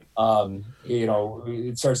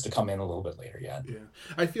 it starts to come in a little bit later. Yeah.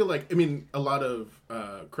 I feel like, I mean, a lot of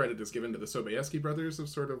credit is given to the Sobieski brothers of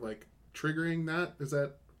sort of like triggering that. Is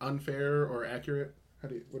that unfair or accurate?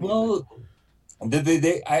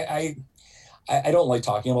 I don't like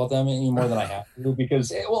talking about them any more than I have to,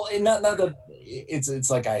 because not that it's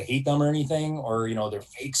like I hate them or anything, or they're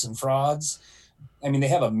fakes and frauds. I mean, they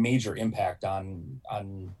have a major impact on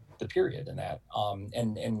the period in that,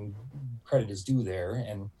 and credit is due there.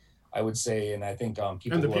 And I would say, and I think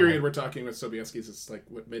people. And the period we're talking with Sobieski's is like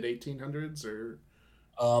what, mid 1800s or.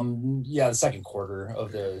 The second quarter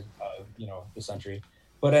of the the century.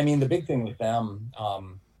 But I mean, the big thing with them.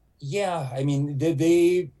 I mean,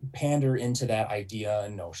 they pander into that idea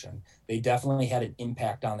and notion. They definitely had an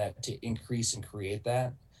impact on that to increase and create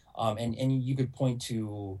that. And you could point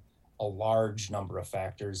to a large number of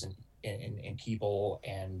factors and people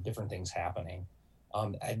and different things happening.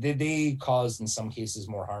 They caused, in some cases,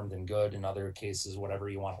 more harm than good. In other cases, whatever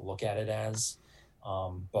you want to look at it as.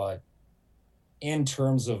 But in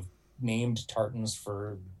terms of named tartans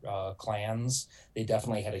for clans, they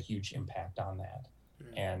definitely had a huge impact on that.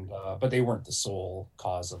 And but they weren't the sole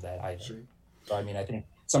cause of that either. Sure. So I mean, I think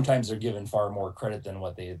sometimes they're given far more credit than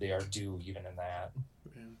what they are due, even in that.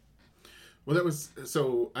 Yeah. Well, that was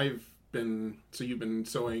so. You've been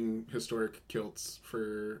sewing historic kilts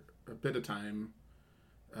for a bit of time.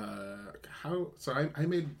 I'm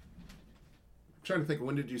trying to think.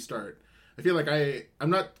 When did you start? I feel like I'm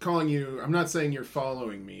not saying you're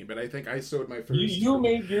following me, but I think I sewed my first. You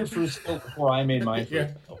made your first kilt before I made my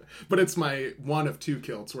first kilt. But it's my one of two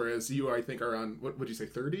kilts, whereas you, I think, are on, what would you say,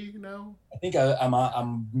 30 now? I think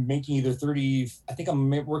I'm making either 30. I think I'm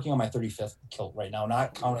working on my 35th kilt right now,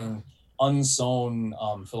 not counting unsewn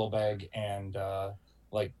Philibeg and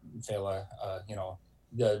like Fela,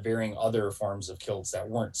 the varying other forms of kilts that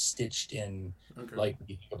weren't stitched in like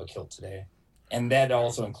you think of a kilt today. And that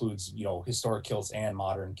also includes, historic kilts and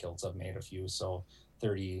modern kilts. I've made a few. So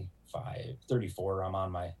 35, 34, I'm on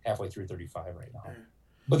my halfway through 35 right now.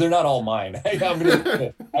 But they're not all mine. I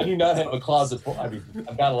do not have a closet full. I mean,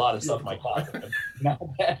 I've got a lot of stuff in my closet, but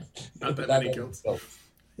not that many kilts.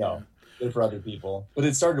 No, they're for other people. But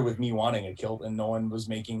it started with me wanting a kilt, and no one was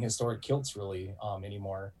making historic kilts really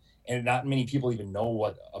anymore. And not many people even know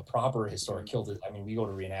what a proper historic kilt is. I mean, we go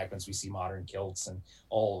to reenactments, we see modern kilts and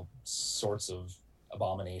all sorts of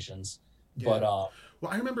abominations. Yeah. But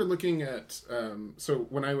well, I remember looking at so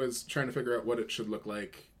when I was trying to figure out what it should look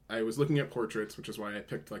like, I was looking at portraits, which is why I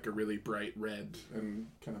picked like a really bright red and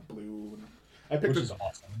kind of blue. I picked which is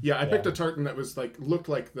awesome. Yeah, I picked a tartan that was looked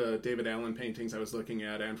like the David Allen paintings I was looking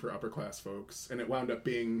at, and for upper class folks, and it wound up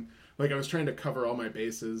being I was trying to cover all my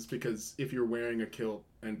bases, because if you're wearing a kilt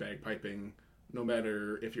and bagpiping, no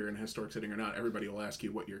matter if you're in a historic setting or not, everybody will ask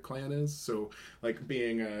you what your clan is. So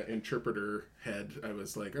being an interpreter head, I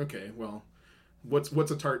was like, okay, well, what's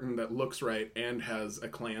a tartan that looks right and has a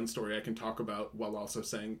clan story I can talk about while also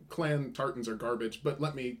saying clan tartans are garbage, but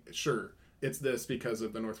it's this because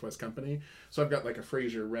of the Northwest Company. So I've got a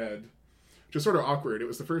Fraser red, which is sort of awkward. It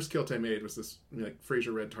was the first kilt I made, was this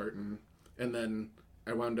Fraser red tartan, and then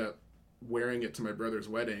I wound up wearing it to my brother's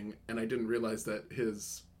wedding, and I didn't realize that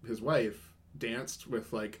his wife danced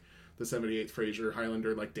with the 78th Fraser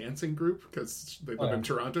Highlander dancing group, because they live in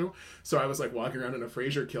Toronto. So I was walking around in a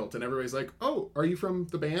Fraser kilt, and everybody's like, "Oh, are you from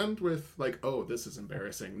the band with oh, this is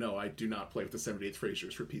embarrassing. No, I do not play with the 78th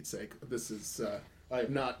Frasers, for Pete's sake. This is I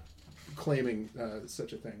am not claiming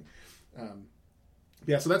such a thing."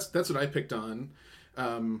 Yeah, so that's what I picked on.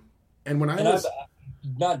 And when I And was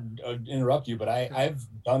not interrupt you, but I've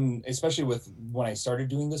done, especially with when I started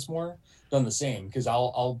doing this more, done the same, because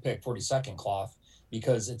I'll pick 42nd cloth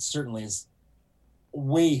because it certainly is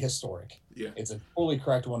way historic. yeah, It's a totally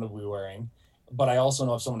correct one to be wearing. But I also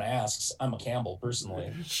know if someone asks, I'm a Campbell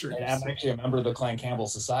personally. sure, And I'm actually a member of the Clan Campbell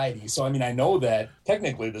Society. So I mean I know that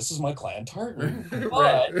technically this is my clan tartan.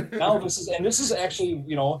 right. But now this is actually,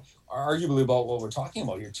 arguably about what we're talking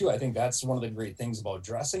about here too. I think that's one of the great things about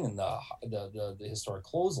dressing in the historic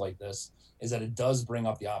clothes like this is that it does bring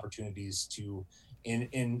up the opportunities to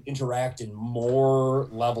interact in more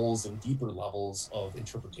levels and deeper levels of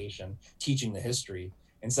interpretation, teaching the history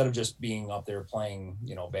instead of just being up there playing,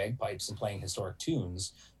 bagpipes and playing historic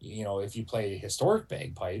tunes. If you play historic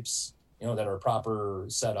bagpipes, that are proper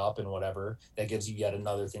set up and whatever, that gives you yet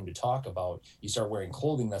another thing to talk about. You start wearing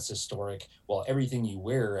clothing that's historic. Well, everything you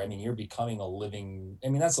wear, I mean, you're becoming a living, I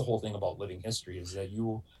mean, that's the whole thing about living history is that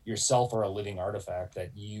you yourself are a living artifact,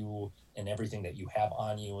 that you and everything that you have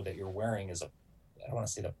on you that you're wearing is I don't want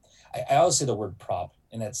to say I always say the word prop,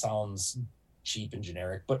 and that sounds cheap and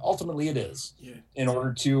generic, but ultimately it is. Yeah. In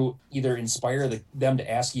order to either inspire them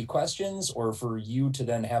to ask you questions or for you to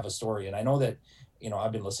then have a story. And I know that,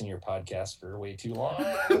 I've been listening to your podcast for way too long.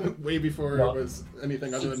 Way before it was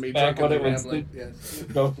anything other than me back when it was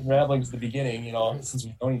rambling. Ramblings at the beginning, since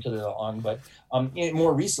we've known each other that long. But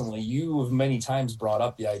more recently, you have many times brought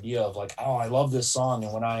up the idea of like, oh, I love this song.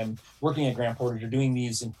 And when I'm working at Grant Portage or doing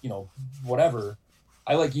these, and whatever,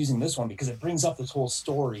 I like using this one because it brings up this whole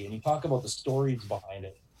story and you talk about the stories behind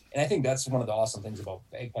it. And I think that's one of the awesome things about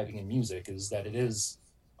bagpiping in music is that it is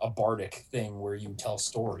a bardic thing where you tell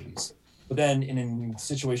stories. But then in a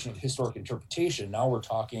situation of historic interpretation, now we're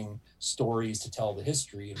talking stories to tell the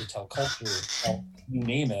history, to tell culture, you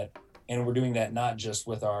name it. And we're doing that not just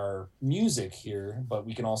with our music here, but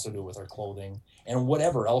we can also do it with our clothing and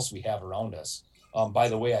whatever else we have around us. By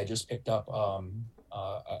the way, I just picked up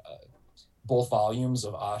both volumes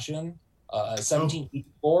of Ashen, a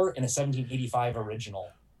 1784 and a 1785 original.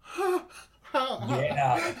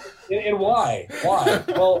 Yeah. And why? Why?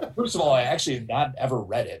 Well, first of all, I actually have not ever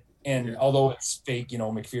read it. And although it's fake,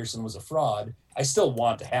 McPherson was a fraud, I still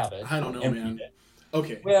want to have it. I don't know, man.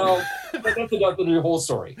 Okay. Well, that's the whole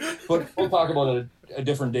story. But we'll talk about it a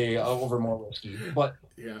different day over more whiskey. But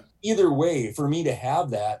either way, for me to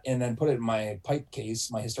have that and then put it in my pipe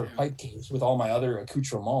case, my historic pipe case with all my other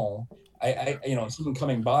accoutrements, I someone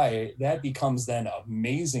coming by, that becomes then an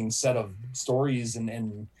amazing set of stories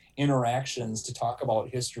and interactions to talk about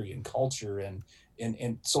history and culture and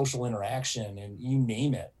social interaction and you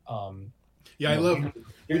name it. I love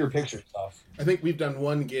bigger picture stuff. I think we've done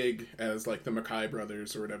one gig as like the Mackay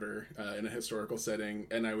brothers or whatever in a historical setting,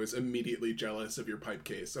 and I was immediately jealous of your pipe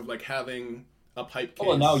case, of like having a pipe case.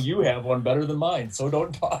 Oh, now you have one better than mine, so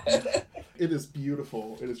don't talk. It is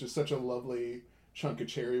beautiful. It is just such a lovely chunk of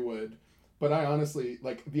cherry wood. But I honestly,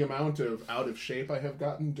 like, the amount of out of shape I have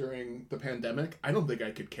gotten during the pandemic, I don't think I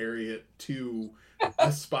could carry it to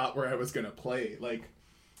a spot where I was going to play. Like,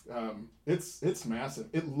 it's massive.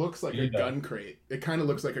 It looks like a gun crate. It kind of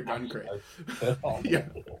looks like a gun crate. Yeah.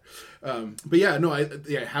 But yeah, no,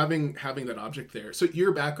 having that object there. So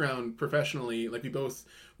your background professionally, like we both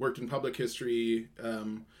worked in public history.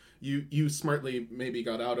 You smartly maybe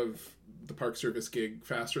got out of the Park Service gig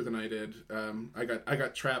faster than I did. I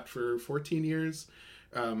got trapped for 14 years.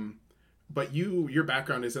 But your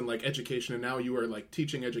background is in like education, and now you are like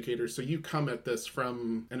teaching educators. So you come at this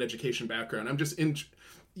from an education background. I'm just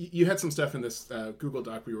you had some stuff in this Google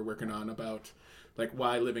Doc we were working on about like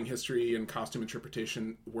why living history and costume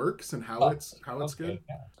interpretation works and how it's good.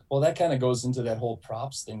 Yeah. Well, that kind of goes into that whole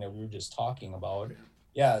props thing that we were just talking about.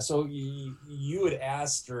 Yeah. So you had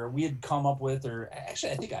asked, or we had come up with, or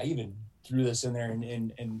actually, I think I even threw this in there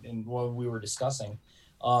in what we were discussing.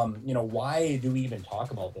 Why do we even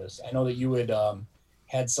talk about this? I know that you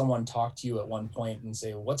had someone talk to you at one point and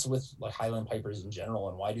say, what's with like Highland pipers in general,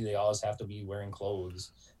 and why do they always have to be wearing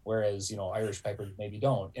clothes? Whereas, Irish pipers maybe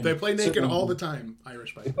don't. And they play naked all the time,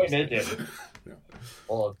 Irish pipers. They play naked. Yeah.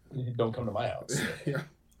 Well, don't come to my house. Yeah.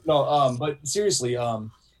 No, but seriously, and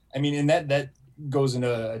that goes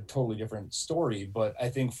into a totally different story. But I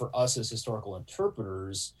think for us as historical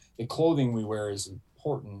interpreters, the clothing we wear is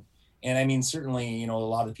important. And certainly, a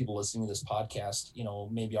lot of people listening to this podcast,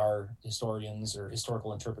 maybe are historians or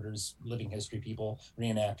historical interpreters, living history people,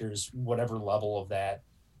 reenactors, whatever level of that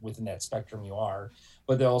within that spectrum you are.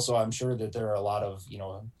 But also, I'm sure that there are a lot of,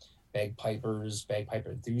 bagpipers, bagpipe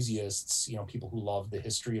enthusiasts, people who love the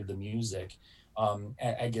history of the music.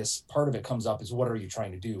 I guess part of it comes up is what are you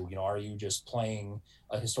trying to do? Are you just playing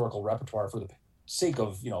a historical repertoire for the sake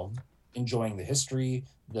of, enjoying the history,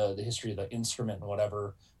 the history of the instrument and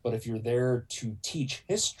whatever. But if you're there to teach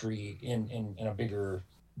history in a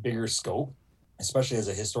bigger scope, especially as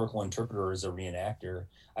a historical interpreter or as a reenactor,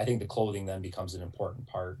 I think the clothing then becomes an important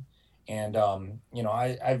part. And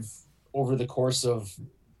I've over the course of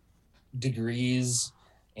degrees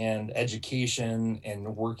and education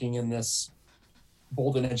and working in this,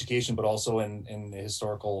 both in education but also in the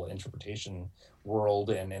historical interpretation world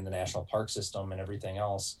and in the national park system and everything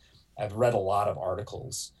else, I've read a lot of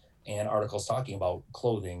articles talking about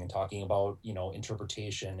clothing and talking about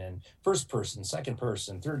interpretation and first person, second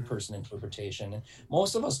person, third person interpretation. And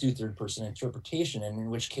most of us do third person interpretation, and in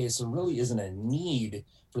which case there really isn't a need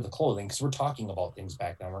for the clothing, because we're talking about things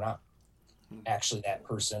back then. We're not actually that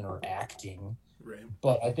person or acting. Right.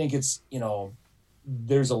 But I think it's,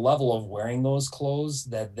 there's a level of wearing those clothes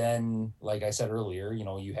that then, like I said earlier,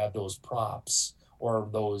 you have those props or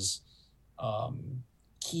those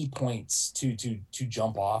key points to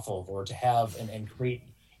jump off of, or to have and create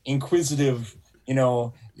inquisitive,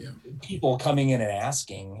 people coming in and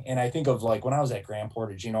asking. And I think of, like, when I was at Grand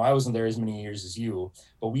Portage, I wasn't there as many years as you,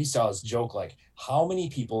 but we saw this joke, like, how many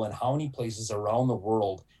people in how many places around the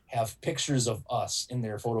world have pictures of us in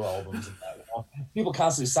their photo albums and that, people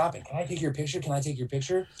constantly stopping, can I take your picture, can I take your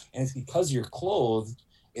picture? And it's because you're clothed,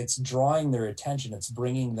 it's drawing their attention, it's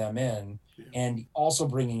bringing them in, and also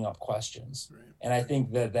bringing up questions. Right. And I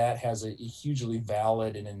think that has a hugely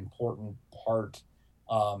valid and important part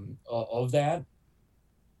of that.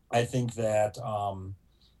 I think that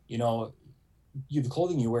the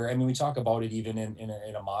clothing you wear, I mean, we talk about it even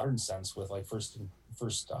in a modern sense with, like, First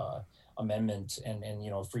Amendment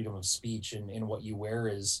and freedom of speech, and what you wear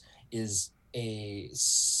is a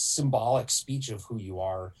symbolic speech of who you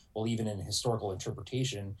are. Well, even in historical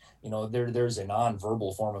interpretation, there's a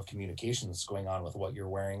non-verbal form of communication that's going on with what you're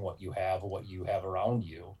wearing, what you have around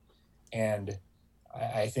you. And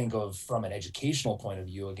I think of, from an educational point of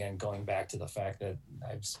view, again, going back to the fact that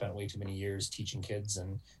I've spent way too many years teaching kids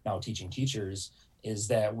and now teaching teachers, is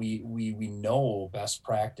that we know best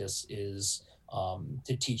practice is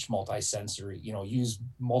to teach multi-sensory, use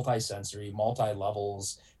multi-sensory,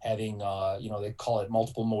 multi-levels, having, they call it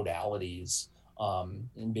multiple modalities.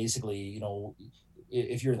 And basically,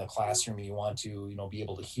 if you're in the classroom, you want to, be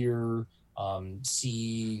able to hear,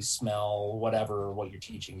 see, smell, whatever, what you're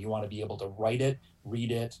teaching. You want to be able to write it,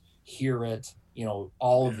 read it, hear it,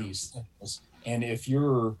 all of these things. And if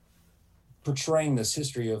you're portraying this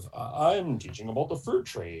history of, I'm teaching about the fur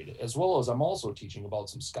trade, as well as I'm also teaching about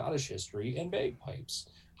some Scottish history and bagpipes.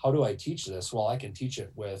 How do I teach this? Well, I can teach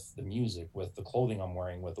it with the music, with the clothing I'm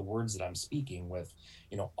wearing, with the words that I'm speaking, with,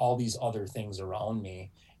 all these other things around me.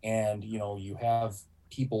 And, you have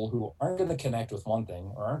people who aren't going to connect with one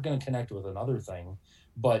thing or aren't going to connect with another thing.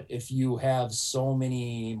 But if you have so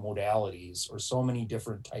many modalities or so many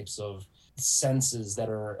different types of senses that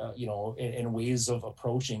are, and ways of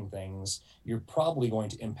approaching things, you're probably going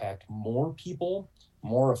to impact more people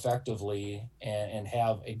more effectively and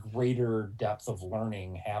have a greater depth of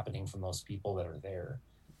learning happening from those people that are there.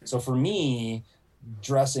 So for me,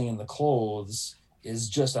 dressing in the clothes is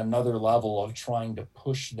just another level of trying to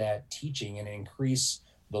push that teaching and increase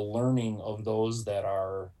the learning of those that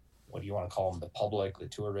are, what do you want to call them, the public, the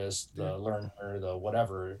tourist, the learner, the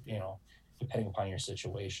whatever, depending upon your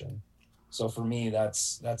situation. So for me,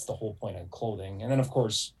 that's the whole point of clothing. And then, of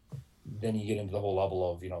course, then you get into the whole level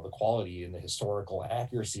of, the quality and the historical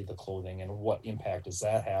accuracy of the clothing and what impact does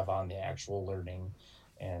that have on the actual learning.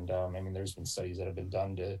 And there's been studies that have been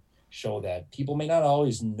done to show that people may not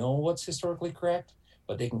always know what's historically correct,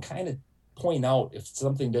 but they can kind of point out if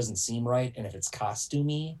something doesn't seem right and if it's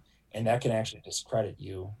costumey, and that can actually discredit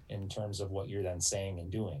you in terms of what you're then saying and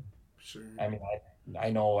doing. Sure.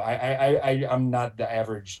 I know I'm not the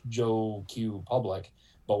average Joe Q public,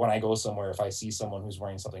 but when I go somewhere, if I see someone who's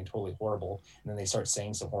wearing something totally horrible and then they start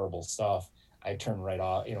saying some horrible stuff, I turn right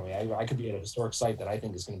off. I could be at a historic site that I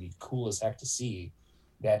think is going to be cool as heck to see,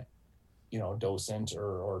 that, docent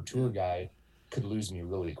or tour guide could lose me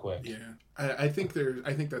really quick. Yeah. I think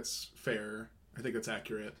that's fair. I think that's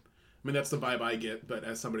accurate. I mean, that's the vibe I get, but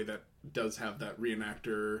as somebody that does have that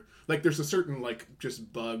reenactor, like, there's a certain, like,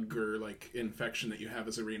 just bug or, like, infection that you have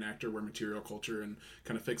as a reenactor where material culture and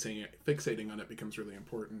kind of fixating on it becomes really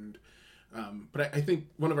important. But I think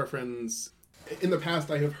one of our friends, in the past,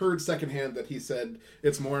 I have heard secondhand that he said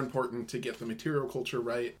it's more important to get the material culture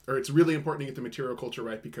right, or it's really important to get the material culture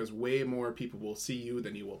right because way more people will see you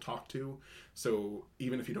than you will talk to. So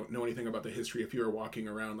even if you don't know anything about the history, if you are walking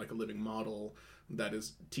around like a living model that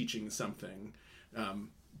is teaching something,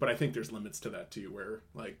 but I think there's limits to that too, where,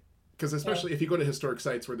 like, Because especially if you go to historic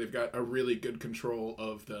sites where they've got a really good control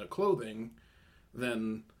of the clothing,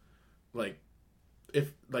 then like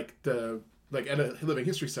if like the like at a living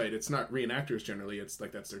history site, it's not reenactors generally. It's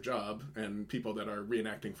like that's their job, and people that are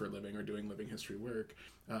reenacting for a living are doing living history work.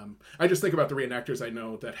 I just think about the reenactors I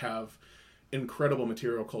know that have incredible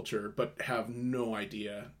material culture, but have no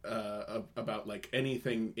idea about like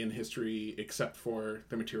anything in history except for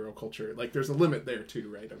the material culture. Like there's a limit there too,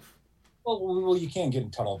 right? Well, you can't get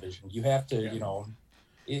in tunnel vision. You have to,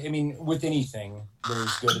 I mean, with anything,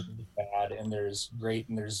 there's good and bad, and there's great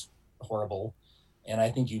and there's horrible. And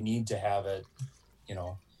I think you need to have it,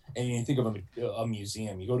 and you think of a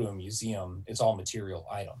museum, you go to a museum, it's all material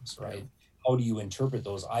items, right? Yeah. How do you interpret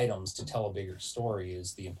those items to tell a bigger story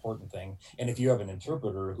is the important thing. And if you have an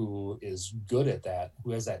interpreter who is good at that,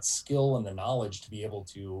 who has that skill and the knowledge to be able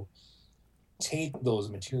to take those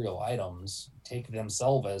material items, take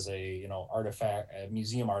themselves as a artifact, a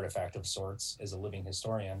museum artifact of sorts, as a living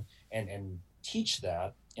historian, and teach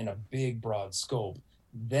that in a big broad scope,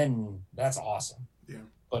 then that's awesome. Yeah.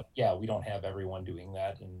 But yeah, we don't have everyone doing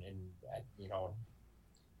that, and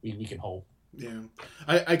we can hope. Yeah,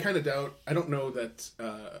 I kind of doubt. I don't know that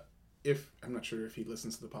if I'm not sure if he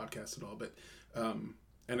listens to the podcast at all, but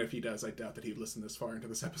and if he does, I doubt that he'd listen this far into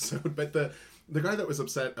this episode. But the guy that was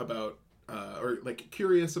upset about or like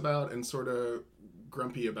curious about and sort of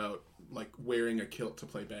grumpy about like wearing a kilt to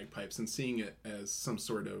play bagpipes and seeing it as some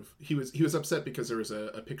sort of he was upset because there was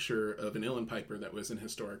a picture of an uilleann piper that was in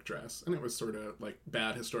historic dress, and it was sort of like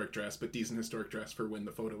bad historic dress but decent historic dress for when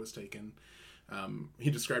the photo was taken. He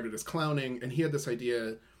described it as clowning, and he had this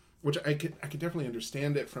idea, which I could definitely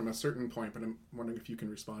understand it from a certain point, but I'm wondering if you can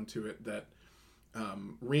respond to it, that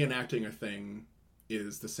reenacting a thing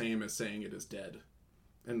is the same as saying it is dead.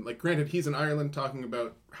 And like, granted, he's in Ireland talking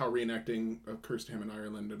about how reenacting occurs to him in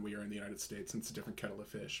Ireland, and we are in the United States, and it's a different kettle of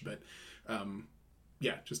fish. But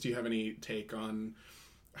just do you have any take on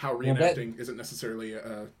how reenacting isn't necessarily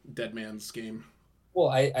a dead man's game? Well,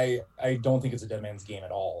 I don't think it's a dead man's game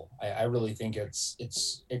at all. I really think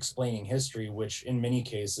it's explaining history, which in many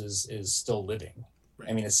cases is still living. Right.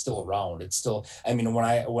 I mean, it's still around. It's still. I mean, when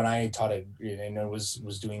I taught it, and I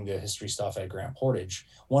was doing the history stuff at Grand Portage,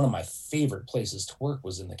 one of my favorite places to work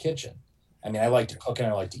was in the kitchen. I mean, I like to cook and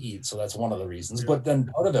I like to eat, so that's one of the reasons. Yeah. But then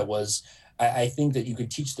part of it was I think that you could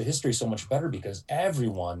teach the history so much better because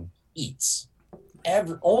everyone eats.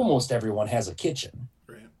 Almost everyone has a kitchen.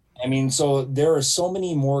 I mean, so there are so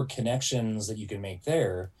many more connections that you can make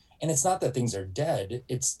there. And it's not that things are dead.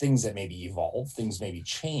 It's things that maybe evolve, things maybe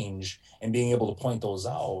change, and being able to point those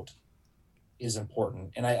out is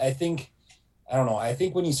important. And I think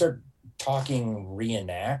when you start talking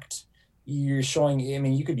reenact, you're showing, I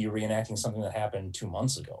mean, you could be reenacting something that happened 2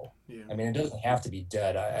 months ago. Yeah. I mean, it doesn't have to be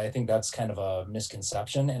dead. I think that's kind of a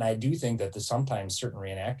misconception. And I do think that sometimes certain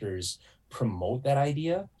reenactors promote that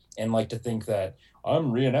idea and like to think that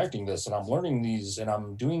I'm reenacting this and I'm learning these and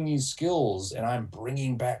I'm doing these skills and I'm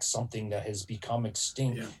bringing back something that has become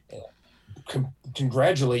extinct. Yeah.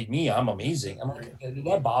 Congratulate me, I'm amazing.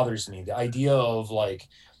 That bothers me. The idea of like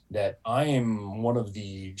that I am one of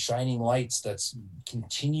the shining lights that's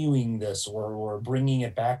continuing this or bringing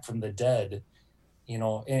it back from the dead,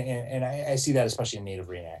 and I see that especially in Native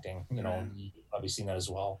reenacting. You've probably seen that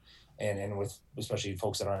as well, and with especially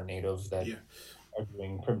folks that aren't Native that. Yeah. Are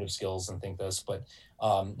doing primitive skills and think this, but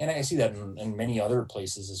and I see that in many other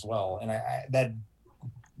places as well, and I that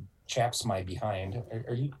chaps my behind.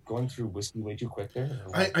 Are you going through whiskey way too quick there?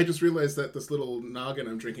 I just realized that this little noggin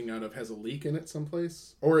I'm drinking out of has a leak in it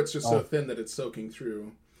someplace, or it's just so thin that it's soaking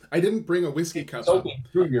through. I didn't bring a whiskey cup. Soaking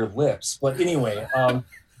through your lips, but anyway,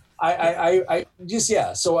 I just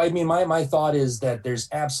So I mean, my thought is that there's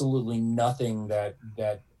absolutely nothing that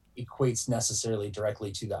equates necessarily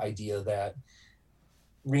directly to the idea that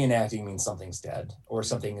reenacting means something's dead or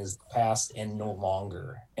something is past and no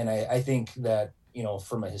longer. And I think that,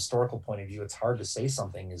 from a historical point of view, it's hard to say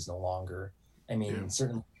something is no longer. I mean,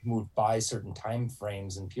 certainly moved by certain time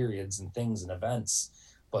frames and periods and things and events,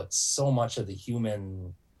 but so much of the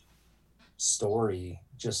human story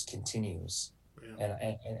just continues.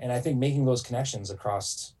 Yeah. And I think making those connections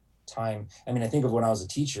across time. I mean, I think of when I was a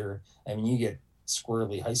teacher, I mean, you get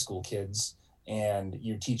squirrely high school kids and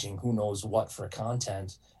you're teaching who knows what for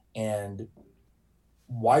content. And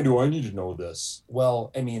why do I need to know this?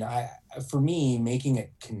 Well, I mean, for me, making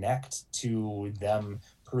it connect to them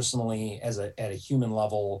personally at a human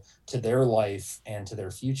level, to their life and to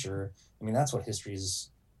their future. I mean, that's what history is.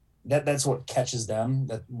 That's what catches them.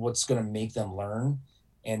 That what's going to make them learn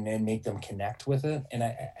and make them connect with it. And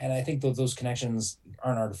I think those connections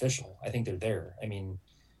aren't artificial. I think they're there. I mean,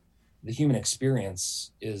 the human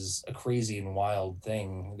experience is a crazy and wild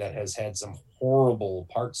thing that has had some horrible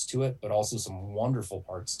parts to it, but also some wonderful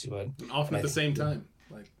parts to it. And often at the same time.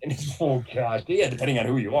 Like, and oh gosh, yeah, depending on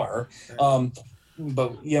who you are.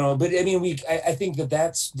 But I mean, I think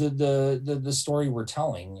that's the story we're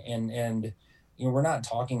telling, and we're not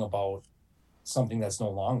talking about something that's no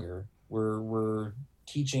longer. We're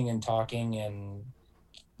teaching and talking, and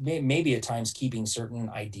maybe at times keeping certain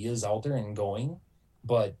ideas out there and going,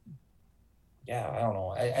 but yeah, I don't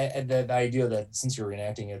know. The idea that since you're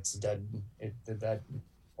reenacting it's dead,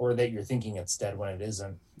 or that you're thinking it's dead when it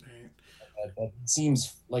isn't, that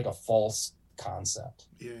seems like a false concept.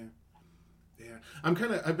 Yeah.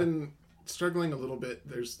 I've been struggling a little bit.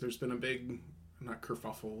 There's been a big, not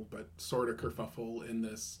kerfuffle, but sort of kerfuffle in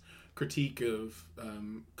this critique of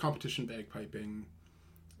competition bagpiping,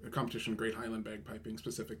 competition Great Highland bagpiping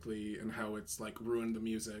specifically, and how it's like ruined the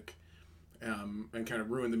music. And kind of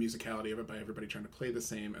ruin the musicality of it by everybody trying to play the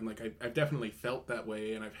same. And like I've definitely felt that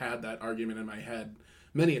way, and I've had that argument in my head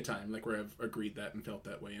many a time, like where I've agreed that and felt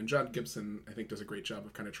that way. And John Gibson, I think, does a great job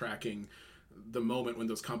of kind of tracking the moment when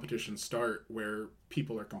those competitions start, where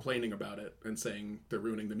people are complaining about it and saying they're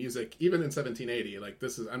ruining the music. Even in 1780, like,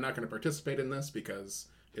 I'm not going to participate in this because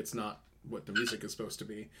it's not what the music is supposed to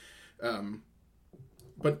be.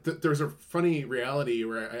 But there's a funny reality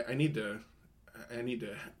where I need to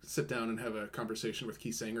sit down and have a conversation with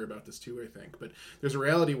Keith Sanger about this too, I think. But there's a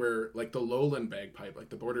reality where, like, the lowland bagpipe, like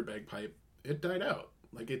the border bagpipe, it died out.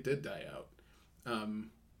 Like, it did die out.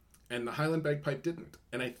 And the Highland bagpipe didn't.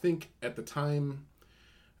 And I think at the time,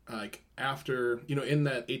 like, after, in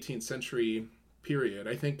that 18th century period,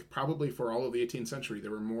 I think probably for all of the 18th century,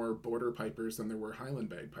 there were more border pipers than there were Highland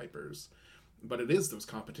bagpipers. But it is those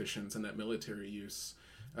competitions and that military use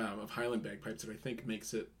of Highland bagpipes that I think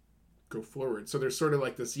makes it go forward. So there's sort of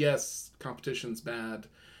like this, yes, competition's bad,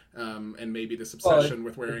 and maybe this obsession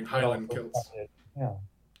with wearing Highland kilts. Yeah.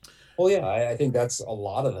 Well, yeah, I think that's a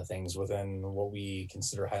lot of the things within what we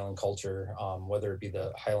consider Highland culture, whether it be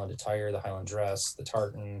the Highland attire, the Highland dress, the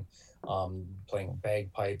tartan, playing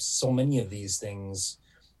bagpipes. So many of these things,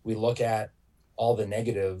 we look at all the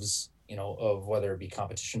negatives, of whether it be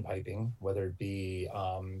competition piping, whether it be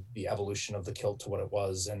the evolution of the kilt to what it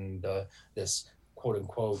was, and this quote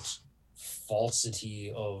unquote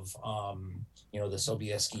falsity of the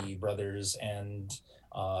Sobieski brothers and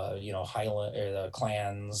Highland the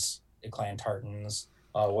clans, clan tartans,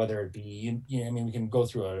 whether it be we can go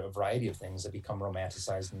through a variety of things that become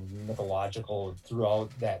romanticized and mythological throughout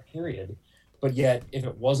that period. But yet, if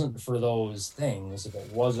it wasn't for those things, if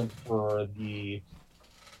it wasn't for the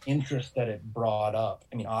interest that it brought up,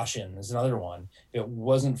 Ashen is another one. If it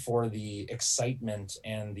wasn't for the excitement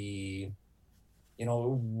and the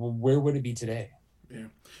where would it be today? Yeah.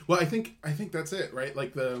 Well, I think that's it, right?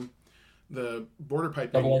 Like the border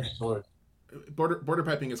piping. Border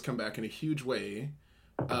piping has come back in a huge way,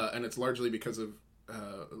 and it's largely because of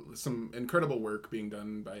some incredible work being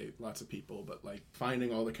done by lots of people, but like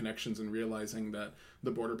finding all the connections and realizing that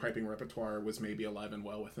the border piping repertoire was maybe alive and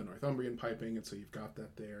well with the Northumbrian piping, and so you've got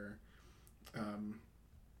that there.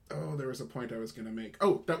 There was a point I was going to make.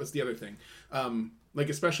 Oh, that was the other thing. Like,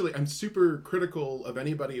 especially, I'm super critical of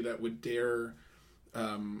anybody that would dare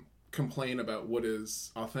complain about what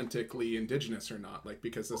is authentically indigenous or not. Like,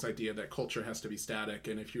 because this idea that culture has to be static,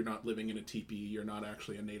 and if you're not living in a teepee, you're not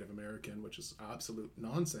actually a Native American, which is absolute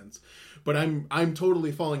nonsense. But I'm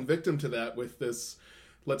totally falling victim to that with this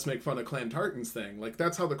let's make fun of clan tartans thing. Like,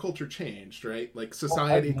 that's how the culture changed, right? Like,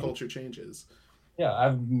 society, culture changes. Yeah,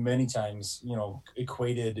 I've many times,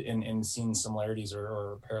 equated and seen similarities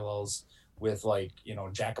or parallels with, like,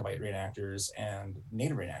 Jacobite reenactors and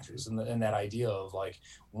Native reenactors, and that idea of like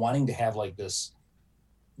wanting to have like this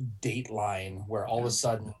date line where all of a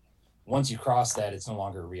sudden, once you cross that, it's no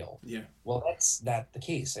longer real. Yeah. Well, that's not the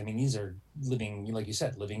case. These are living, like you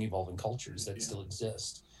said, living, evolving cultures that still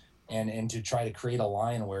exist, and to try to create a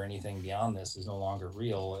line where anything beyond this is no longer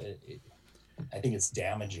real, I think it's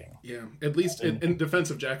damaging. Yeah, at least in defense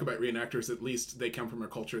of Jacobite reenactors, at least they come from a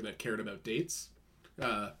culture that cared about dates.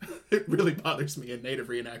 It really bothers me in Native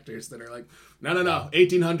reenactors that are like, no,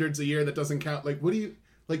 1800s a year, that doesn't count. Like, what do you,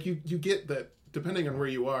 like, you get that depending on where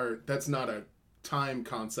you are, that's not a time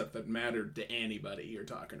concept that mattered to anybody you're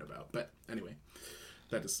talking about. But anyway,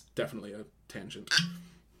 that is definitely a tangent.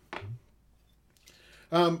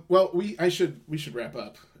 Well, we should wrap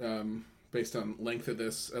up. Based on length of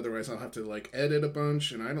this, otherwise I'll have to like edit a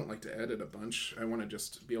bunch, and I don't like to edit a bunch. I want to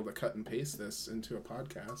just be able to cut and paste this into a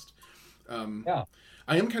podcast.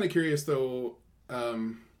 I am kind of curious though,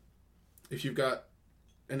 if you've got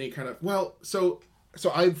any kind of, so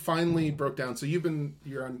So I finally broke down. So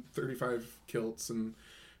you're on 35 kilts, and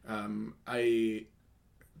I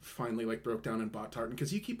finally like broke down and bought tartan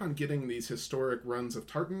because you keep on getting these historic runs of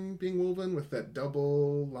tartan being woven with that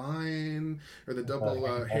double line or the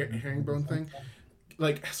double herringbone thing.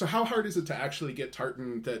 Like, so how hard is it to actually get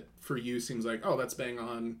tartan that for you seems like, oh, that's bang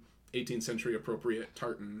on 18th century appropriate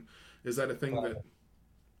tartan? Is that a thing that?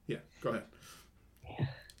 Yeah, go ahead.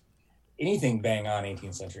 Anything bang on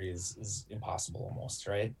 18th century is impossible almost,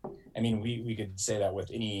 right? I mean, we could say that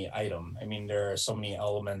with any item. I mean, there are so many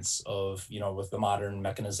elements of, with the modern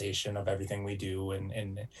mechanization of everything we do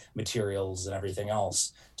and materials and everything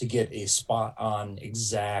else, to get a spot on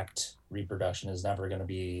exact reproduction is never going to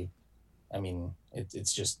be, I mean,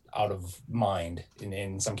 it's just out of mind,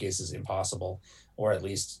 in some cases impossible, or at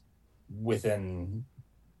least within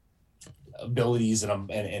abilities and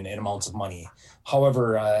amounts of money.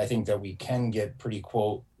 However, I think that we can get pretty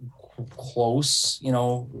close,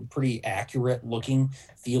 pretty accurate looking,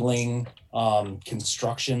 feeling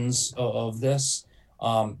constructions of this.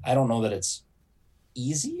 I don't know that it's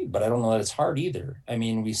easy, but I don't know that it's hard either. I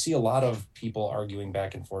mean, we see a lot of people arguing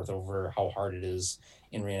back and forth over how hard it is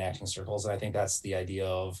in reenacting circles. And I think that's the idea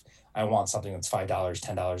of, I want something that's $5,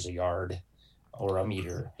 $10 a yard or a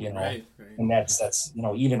meter, Right. And that's,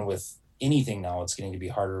 even with anything now, it's getting to be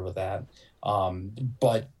harder with that.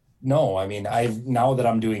 But no, I mean, now that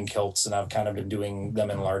I'm doing kilts and I've kind of been doing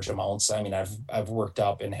them in large amounts, I mean, I've worked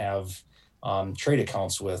up and have trade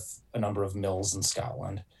accounts with a number of mills in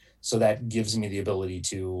Scotland. So that gives me the ability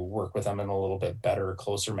to work with them in a little bit better,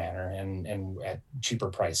 closer manner and at cheaper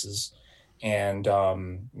prices. And,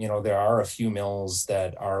 there are a few mills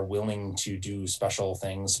that are willing to do special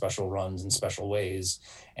things, special runs in special ways.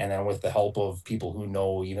 And then with the help of people who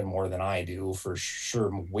know even more than I do, for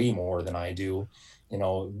sure, way more than I do,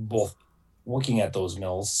 both working at those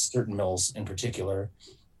mills, certain mills in particular,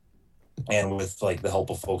 and with like the help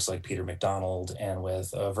of folks like Peter McDonald and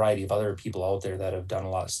with a variety of other people out there that have done a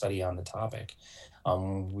lot of study on the topic.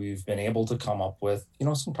 We've been able to come up with,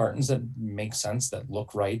 some tartans that make sense, that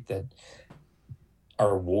look right, that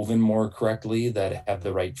are woven more correctly, that have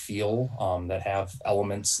the right feel, that have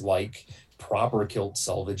elements like proper kilt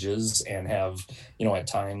selvages and have, at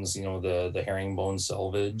times, the herringbone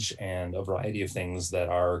selvage and a variety of things that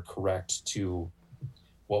are correct to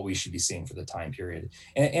what we should be seeing for the time period.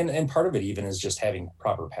 And part of it even is just having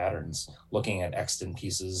proper patterns, looking at extant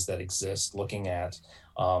pieces that exist, looking at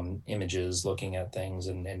images, looking at things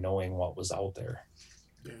and knowing what was out there.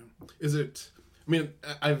 Yeah. Is it, I mean,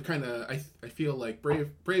 I feel like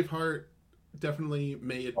Braveheart definitely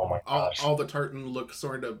made all the tartan look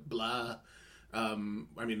sort of blah. I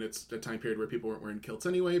mean, it's a time period where people weren't wearing kilts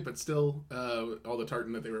anyway, but still, all the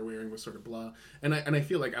tartan that they were wearing was sort of blah. And I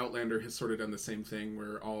feel like Outlander has sort of done the same thing,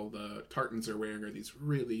 where all the tartans are wearing are these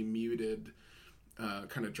really muted,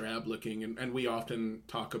 kind of drab looking. And we often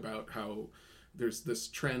talk about how there's this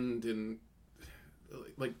trend in,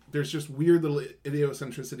 like, there's just weird little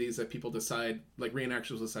idiocentricities that people decide, like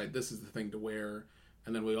reenactors decide this is the thing to wear,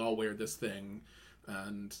 and then we all wear this thing.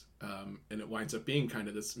 And it winds up being kind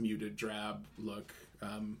of this muted drab look,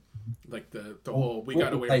 like the whole we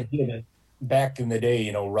gotta wear. Back in the day,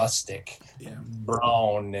 rustic,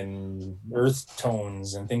 brown and earth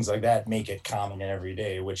tones and things like that make it common in every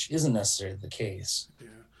day, which isn't necessarily the case. Yeah.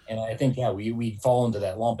 And I think, we fall into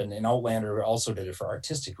that lump. And Outlander also did it for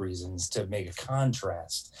artistic reasons, to make a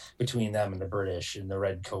contrast between them and the British and the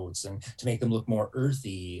red coats, and to make them look more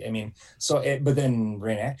earthy. I mean, but then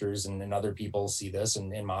reenactors and other people see this,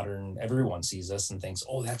 and in modern, everyone sees this and thinks,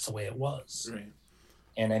 oh, that's the way it was. Right.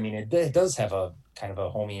 And I mean, it does have a kind of a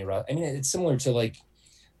homey, I mean, it's similar to like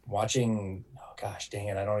watching, oh gosh, dang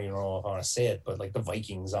it, I don't even know if I want to say it, but like the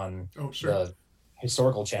Vikings on the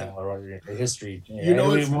historical channel or the history,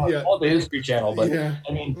 the History Channel, but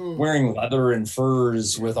I mean, wearing leather and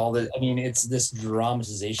furs with all the, I mean, it's this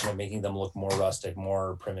dramatization of making them look more rustic,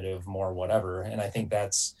 more primitive, more whatever. And I think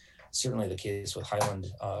that's certainly the case with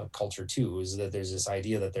Highland culture too, is that there's this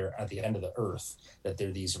idea that they're at the end of the earth, that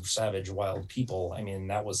they're these savage wild people. I mean,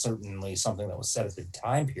 that was certainly something that was said at the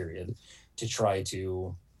time period to try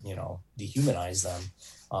to, dehumanize them.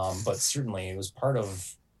 But certainly it was part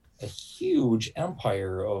of a huge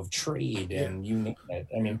empire of trade and you name it.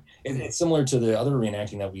 I mean, it's similar to the other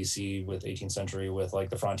reenacting that we see with 18th century with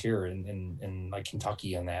like the frontier in like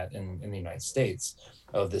Kentucky and that in the United States,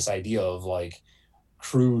 of this idea of like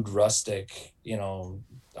crude, rustic,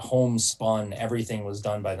 homespun, everything was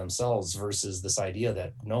done by themselves, versus this idea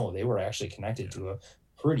that no, they were actually connected to a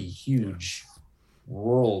pretty huge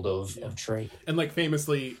world of trade. And like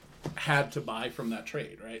famously, had to buy from that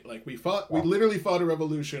trade, right? Like we literally fought a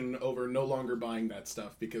revolution over no longer buying that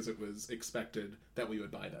stuff because it was expected that we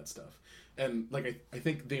would buy that stuff. And like I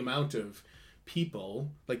think the amount of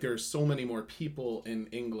people, like there are so many more people in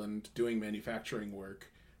England doing manufacturing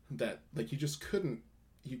work that like you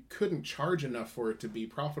couldn't charge enough for it to be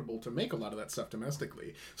profitable to make a lot of that stuff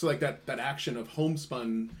domestically. So like that action of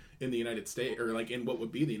homespun in the United States, or like in what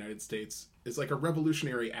would be the United States, is like a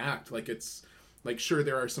revolutionary act. Like it's like, sure,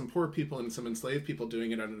 there are some poor people and some enslaved people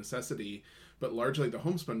doing it out of necessity, but largely the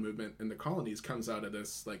homespun movement in the colonies comes out of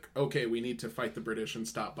this, like, okay, we need to fight the British and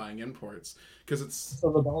stop buying imports because it's so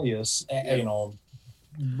rebellious. You know,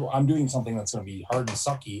 I'm doing something that's going to be hard and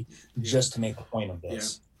sucky just to make a point of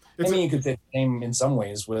this. I mean, you could say the same in some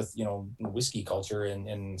ways with, you know, whiskey culture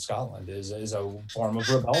in Scotland is a form of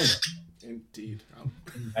rebellion. Indeed.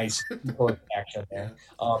 Nice action there.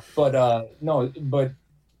 But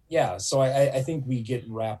yeah, so I think we get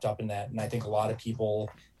wrapped up in that. And I think a lot of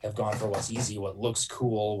people have gone for what's easy, what looks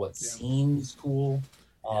cool, what seems cool,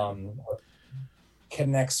 what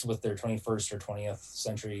connects with their 21st or 20th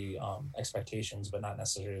century expectations, but not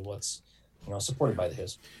necessarily what's, you know, supported by the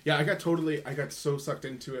history. Yeah, I got so sucked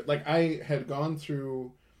into it. Like I had gone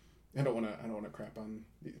through, I don't want to crap on,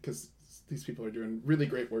 because these people are doing really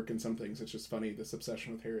great work in some things. It's just funny, this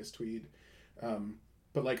obsession with Harris Tweed.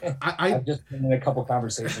 But like I've just been in a couple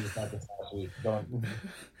conversations about this last week.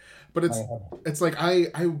 But it's like I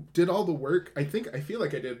did all the work. I feel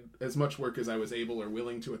like I did as much work as I was able or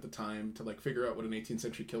willing to at the time to like figure out what an 18th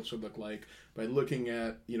century kilt should look like by looking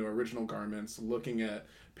at, you know, original garments, looking at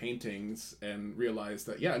paintings, and realize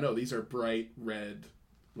that these are bright red,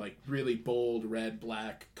 like really bold red,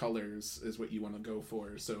 black colors is what you want to go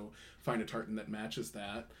for. So find a tartan that matches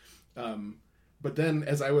that. But then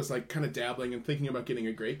as I was like kind of dabbling and thinking about getting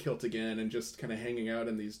a gray kilt again and just kind of hanging out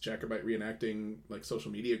in these Jacobite reenacting like social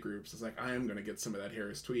media groups, it's like, I am going to get some of that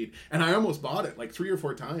Harris Tweed. And I almost bought it like 3 or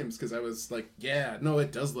 4 times because I was like, yeah, no,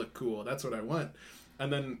 it does look cool. That's what I want.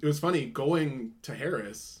 And then it was funny going to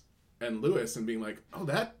Harris and Lewis and being like, oh,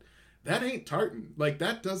 that ain't tartan. Like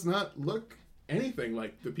that does not look anything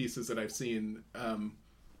like the pieces that I've seen. And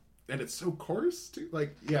it's so coarse too.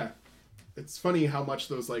 Like, yeah. It's funny how much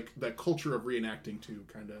those like that culture of reenacting too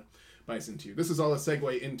kind of buys into you. This is all a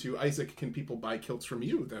segue into, Isaac, can people buy kilts from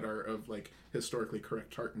you that are of like historically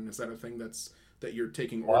correct tartan? Is that a thing that you're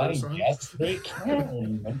taking orders on? Yes, they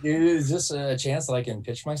can. Is this a chance that I can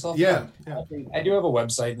pitch myself? Yeah. I do have a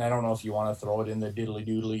website, and I don't know if you want to throw it in the diddly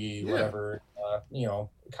doodly whatever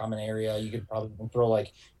common area. You could probably throw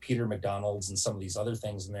like Peter McDonald's and some of these other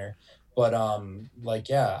things in there. But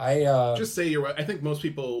I just say I think most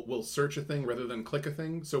people will search a thing rather than click a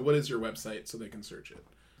thing. So what is your website so they can search it?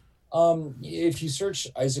 If you search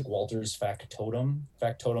Isaac Walters factotum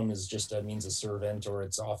is means a servant, or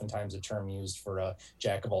it's oftentimes a term used for a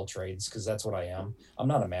jack of all trades, because that's what I am. I'm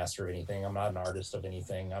not a master of anything. I'm not an artist of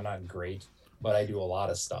anything. I'm not great, but I do a lot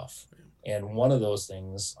of stuff. And one of those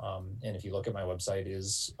things, and if you look at my website,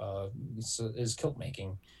 is kilt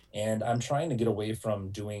making. And I'm trying to get away from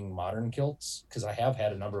doing modern kilts, because I have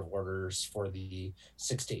had a number of orders for the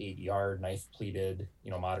 6 to 8 yard knife pleated,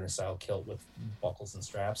 modern style kilt with buckles and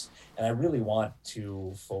straps. And I really want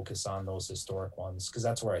to focus on those historic ones, because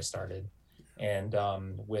that's where I started. And there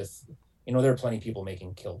are plenty of people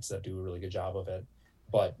making kilts that do a really good job of it,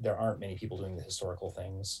 but there aren't many people doing the historical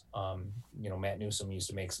things. Matt Newsom used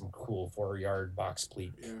to make some cool 4 yard box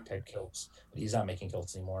pleat type kilts, but he's not making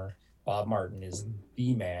kilts anymore. Bob Martin is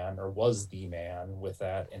the man, or was the man with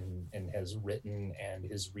that, and has written, and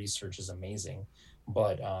his research is amazing,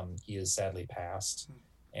 but he is sadly passed,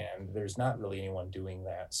 and there's not really anyone doing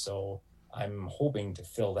that. So I'm hoping to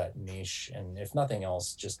fill that niche, and if nothing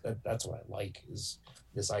else, just that's what I like, is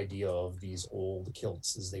this idea of these old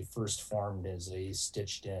kilts as they first formed as a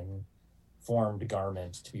stitched in formed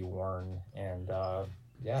garment to be worn. And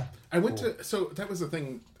I went to, so that was the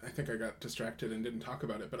thing, I think I got distracted and didn't talk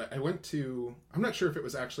about it, but I went to, I'm not sure if it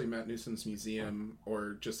was actually Matt Newsom's museum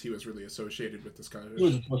or just he was really associated with the Scottish. He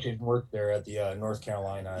was associated and worked there at the North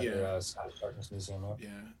Carolina the Scottish Tartans Museum. Yeah,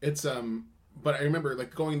 it's but I remember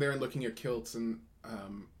like going there and looking at kilts, and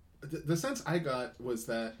the sense I got was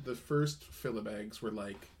that the first Philibags were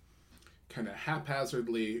like kind of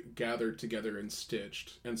haphazardly gathered together and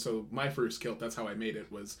stitched. And so my first kilt, that's how I made it,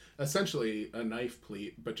 was essentially a knife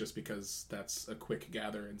pleat, but just because that's a quick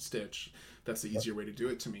gather and stitch, that's the easier way to do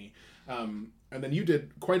it to me. And then you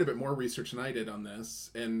did quite a bit more research than I did on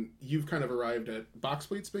this, and you've kind of arrived at box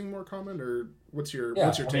pleats being more common, or what's your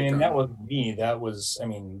take on it? That was me. That was,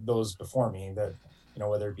 those before me, that,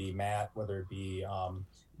 whether it be Matt, whether it be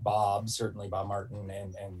Bob, certainly Bob Martin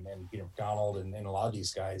and Peter McDonald and a lot of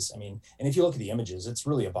these guys. I mean, and if you look at the images, it's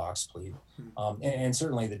really a box pleat. And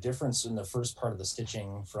certainly the difference in the first part of the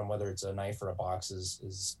stitching from whether it's a knife or a box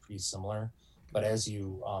is pretty similar. But as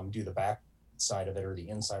you do the back side of it or the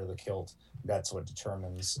inside of the kilt, that's what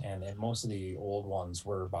determines. And most of the old ones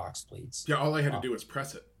were box pleats. Yeah, all I had to do was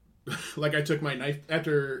press it. Like I took my knife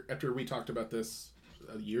after we talked about this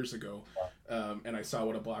years ago, and I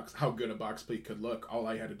saw how good a box pleat could look. All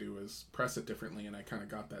I had to do was press it differently, and I kind of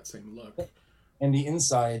got that same look. And the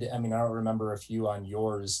inside, I mean, I don't remember if you on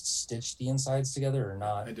yours stitched the insides together or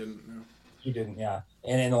not. I didn't, no. You didn't, yeah.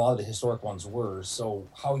 And a lot of the historic ones were. So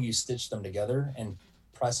how you stitch them together and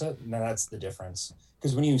press it, and that's the difference.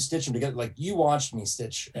 Because when you stitch them together, like you watched me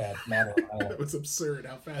stitch at Madeline Island. That was absurd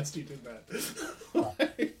how fast you did that.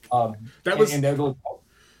 That was... And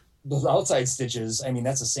those outside stitches, I mean,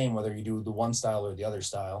 that's the same whether you do the one style or the other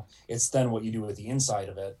style. It's then what you do with the inside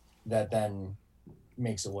of it that then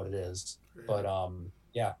makes it what it is. But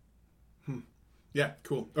yeah. Yeah,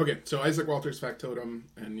 cool. Okay, so Isaac Walters Factotum,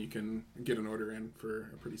 and you can get an order in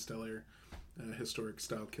for a pretty stellar historic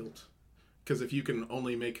style kilt. Because if you can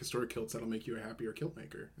only make historic kilts, that'll make you a happier kilt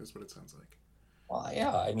maker, is what it sounds like. Well,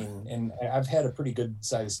 yeah, I mean, and I've had a pretty good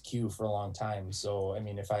sized queue for a long time. So, I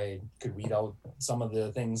mean, if I could weed out some of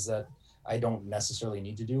the things that I don't necessarily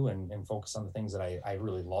need to do and focus on the things that I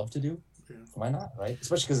really love to do, why not, right?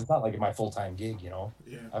 Especially because it's not like my full-time gig, you know?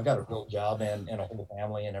 Yeah. I've got a real job and a whole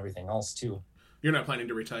family and everything else, too. You're not planning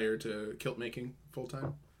to retire to kilt making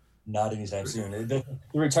full-time? Not anytime soon. The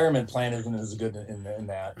retirement plan isn't as good in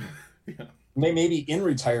that. Yeah. Maybe in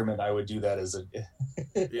retirement I would do that as a...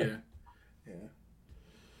 Yeah.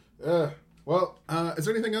 Well, is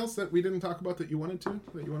there anything else that we didn't talk about that you wanted to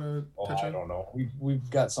touch on? I don't know. We've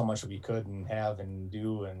got so much we could and have and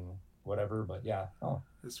do and whatever, but yeah.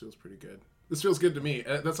 This feels pretty good. This feels good to me.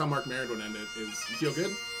 That's how Mark Merritt would end it. Is you feel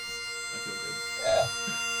good? I feel good. Yeah. All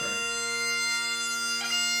right.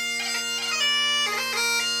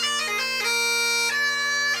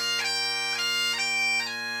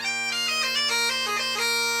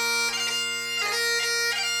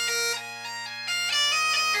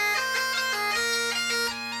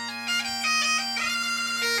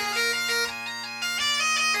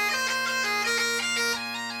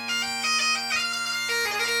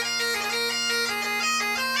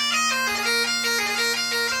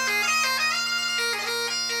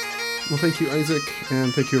 Well, thank you, Isaac,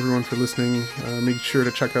 and thank you, everyone, for listening. Make sure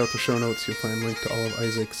to check out the show notes. You'll find a link to all of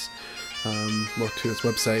Isaac's, both to his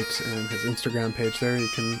website and his Instagram page there. You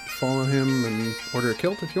can follow him and order a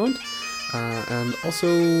kilt if you want. And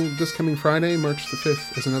also, this coming Friday, March the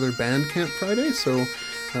 5th, is another Bandcamp Friday, so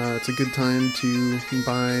it's a good time to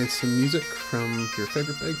buy some music from your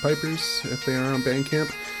favorite bagpipers if they are on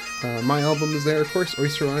Bandcamp. My album is there, of course,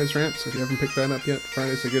 Oyster Eyes Rant, so if you haven't picked that up yet,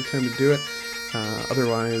 Friday's a good time to do it.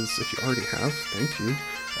 Otherwise, if you already have, thank you.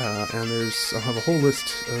 And I'll have a whole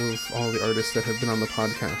list of all the artists that have been on the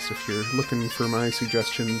podcast. If you're looking for my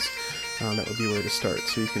suggestions, that would be where to start.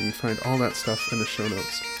 So you can find all that stuff in the show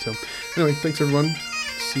notes. So anyway, thanks everyone.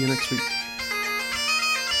 See you next week.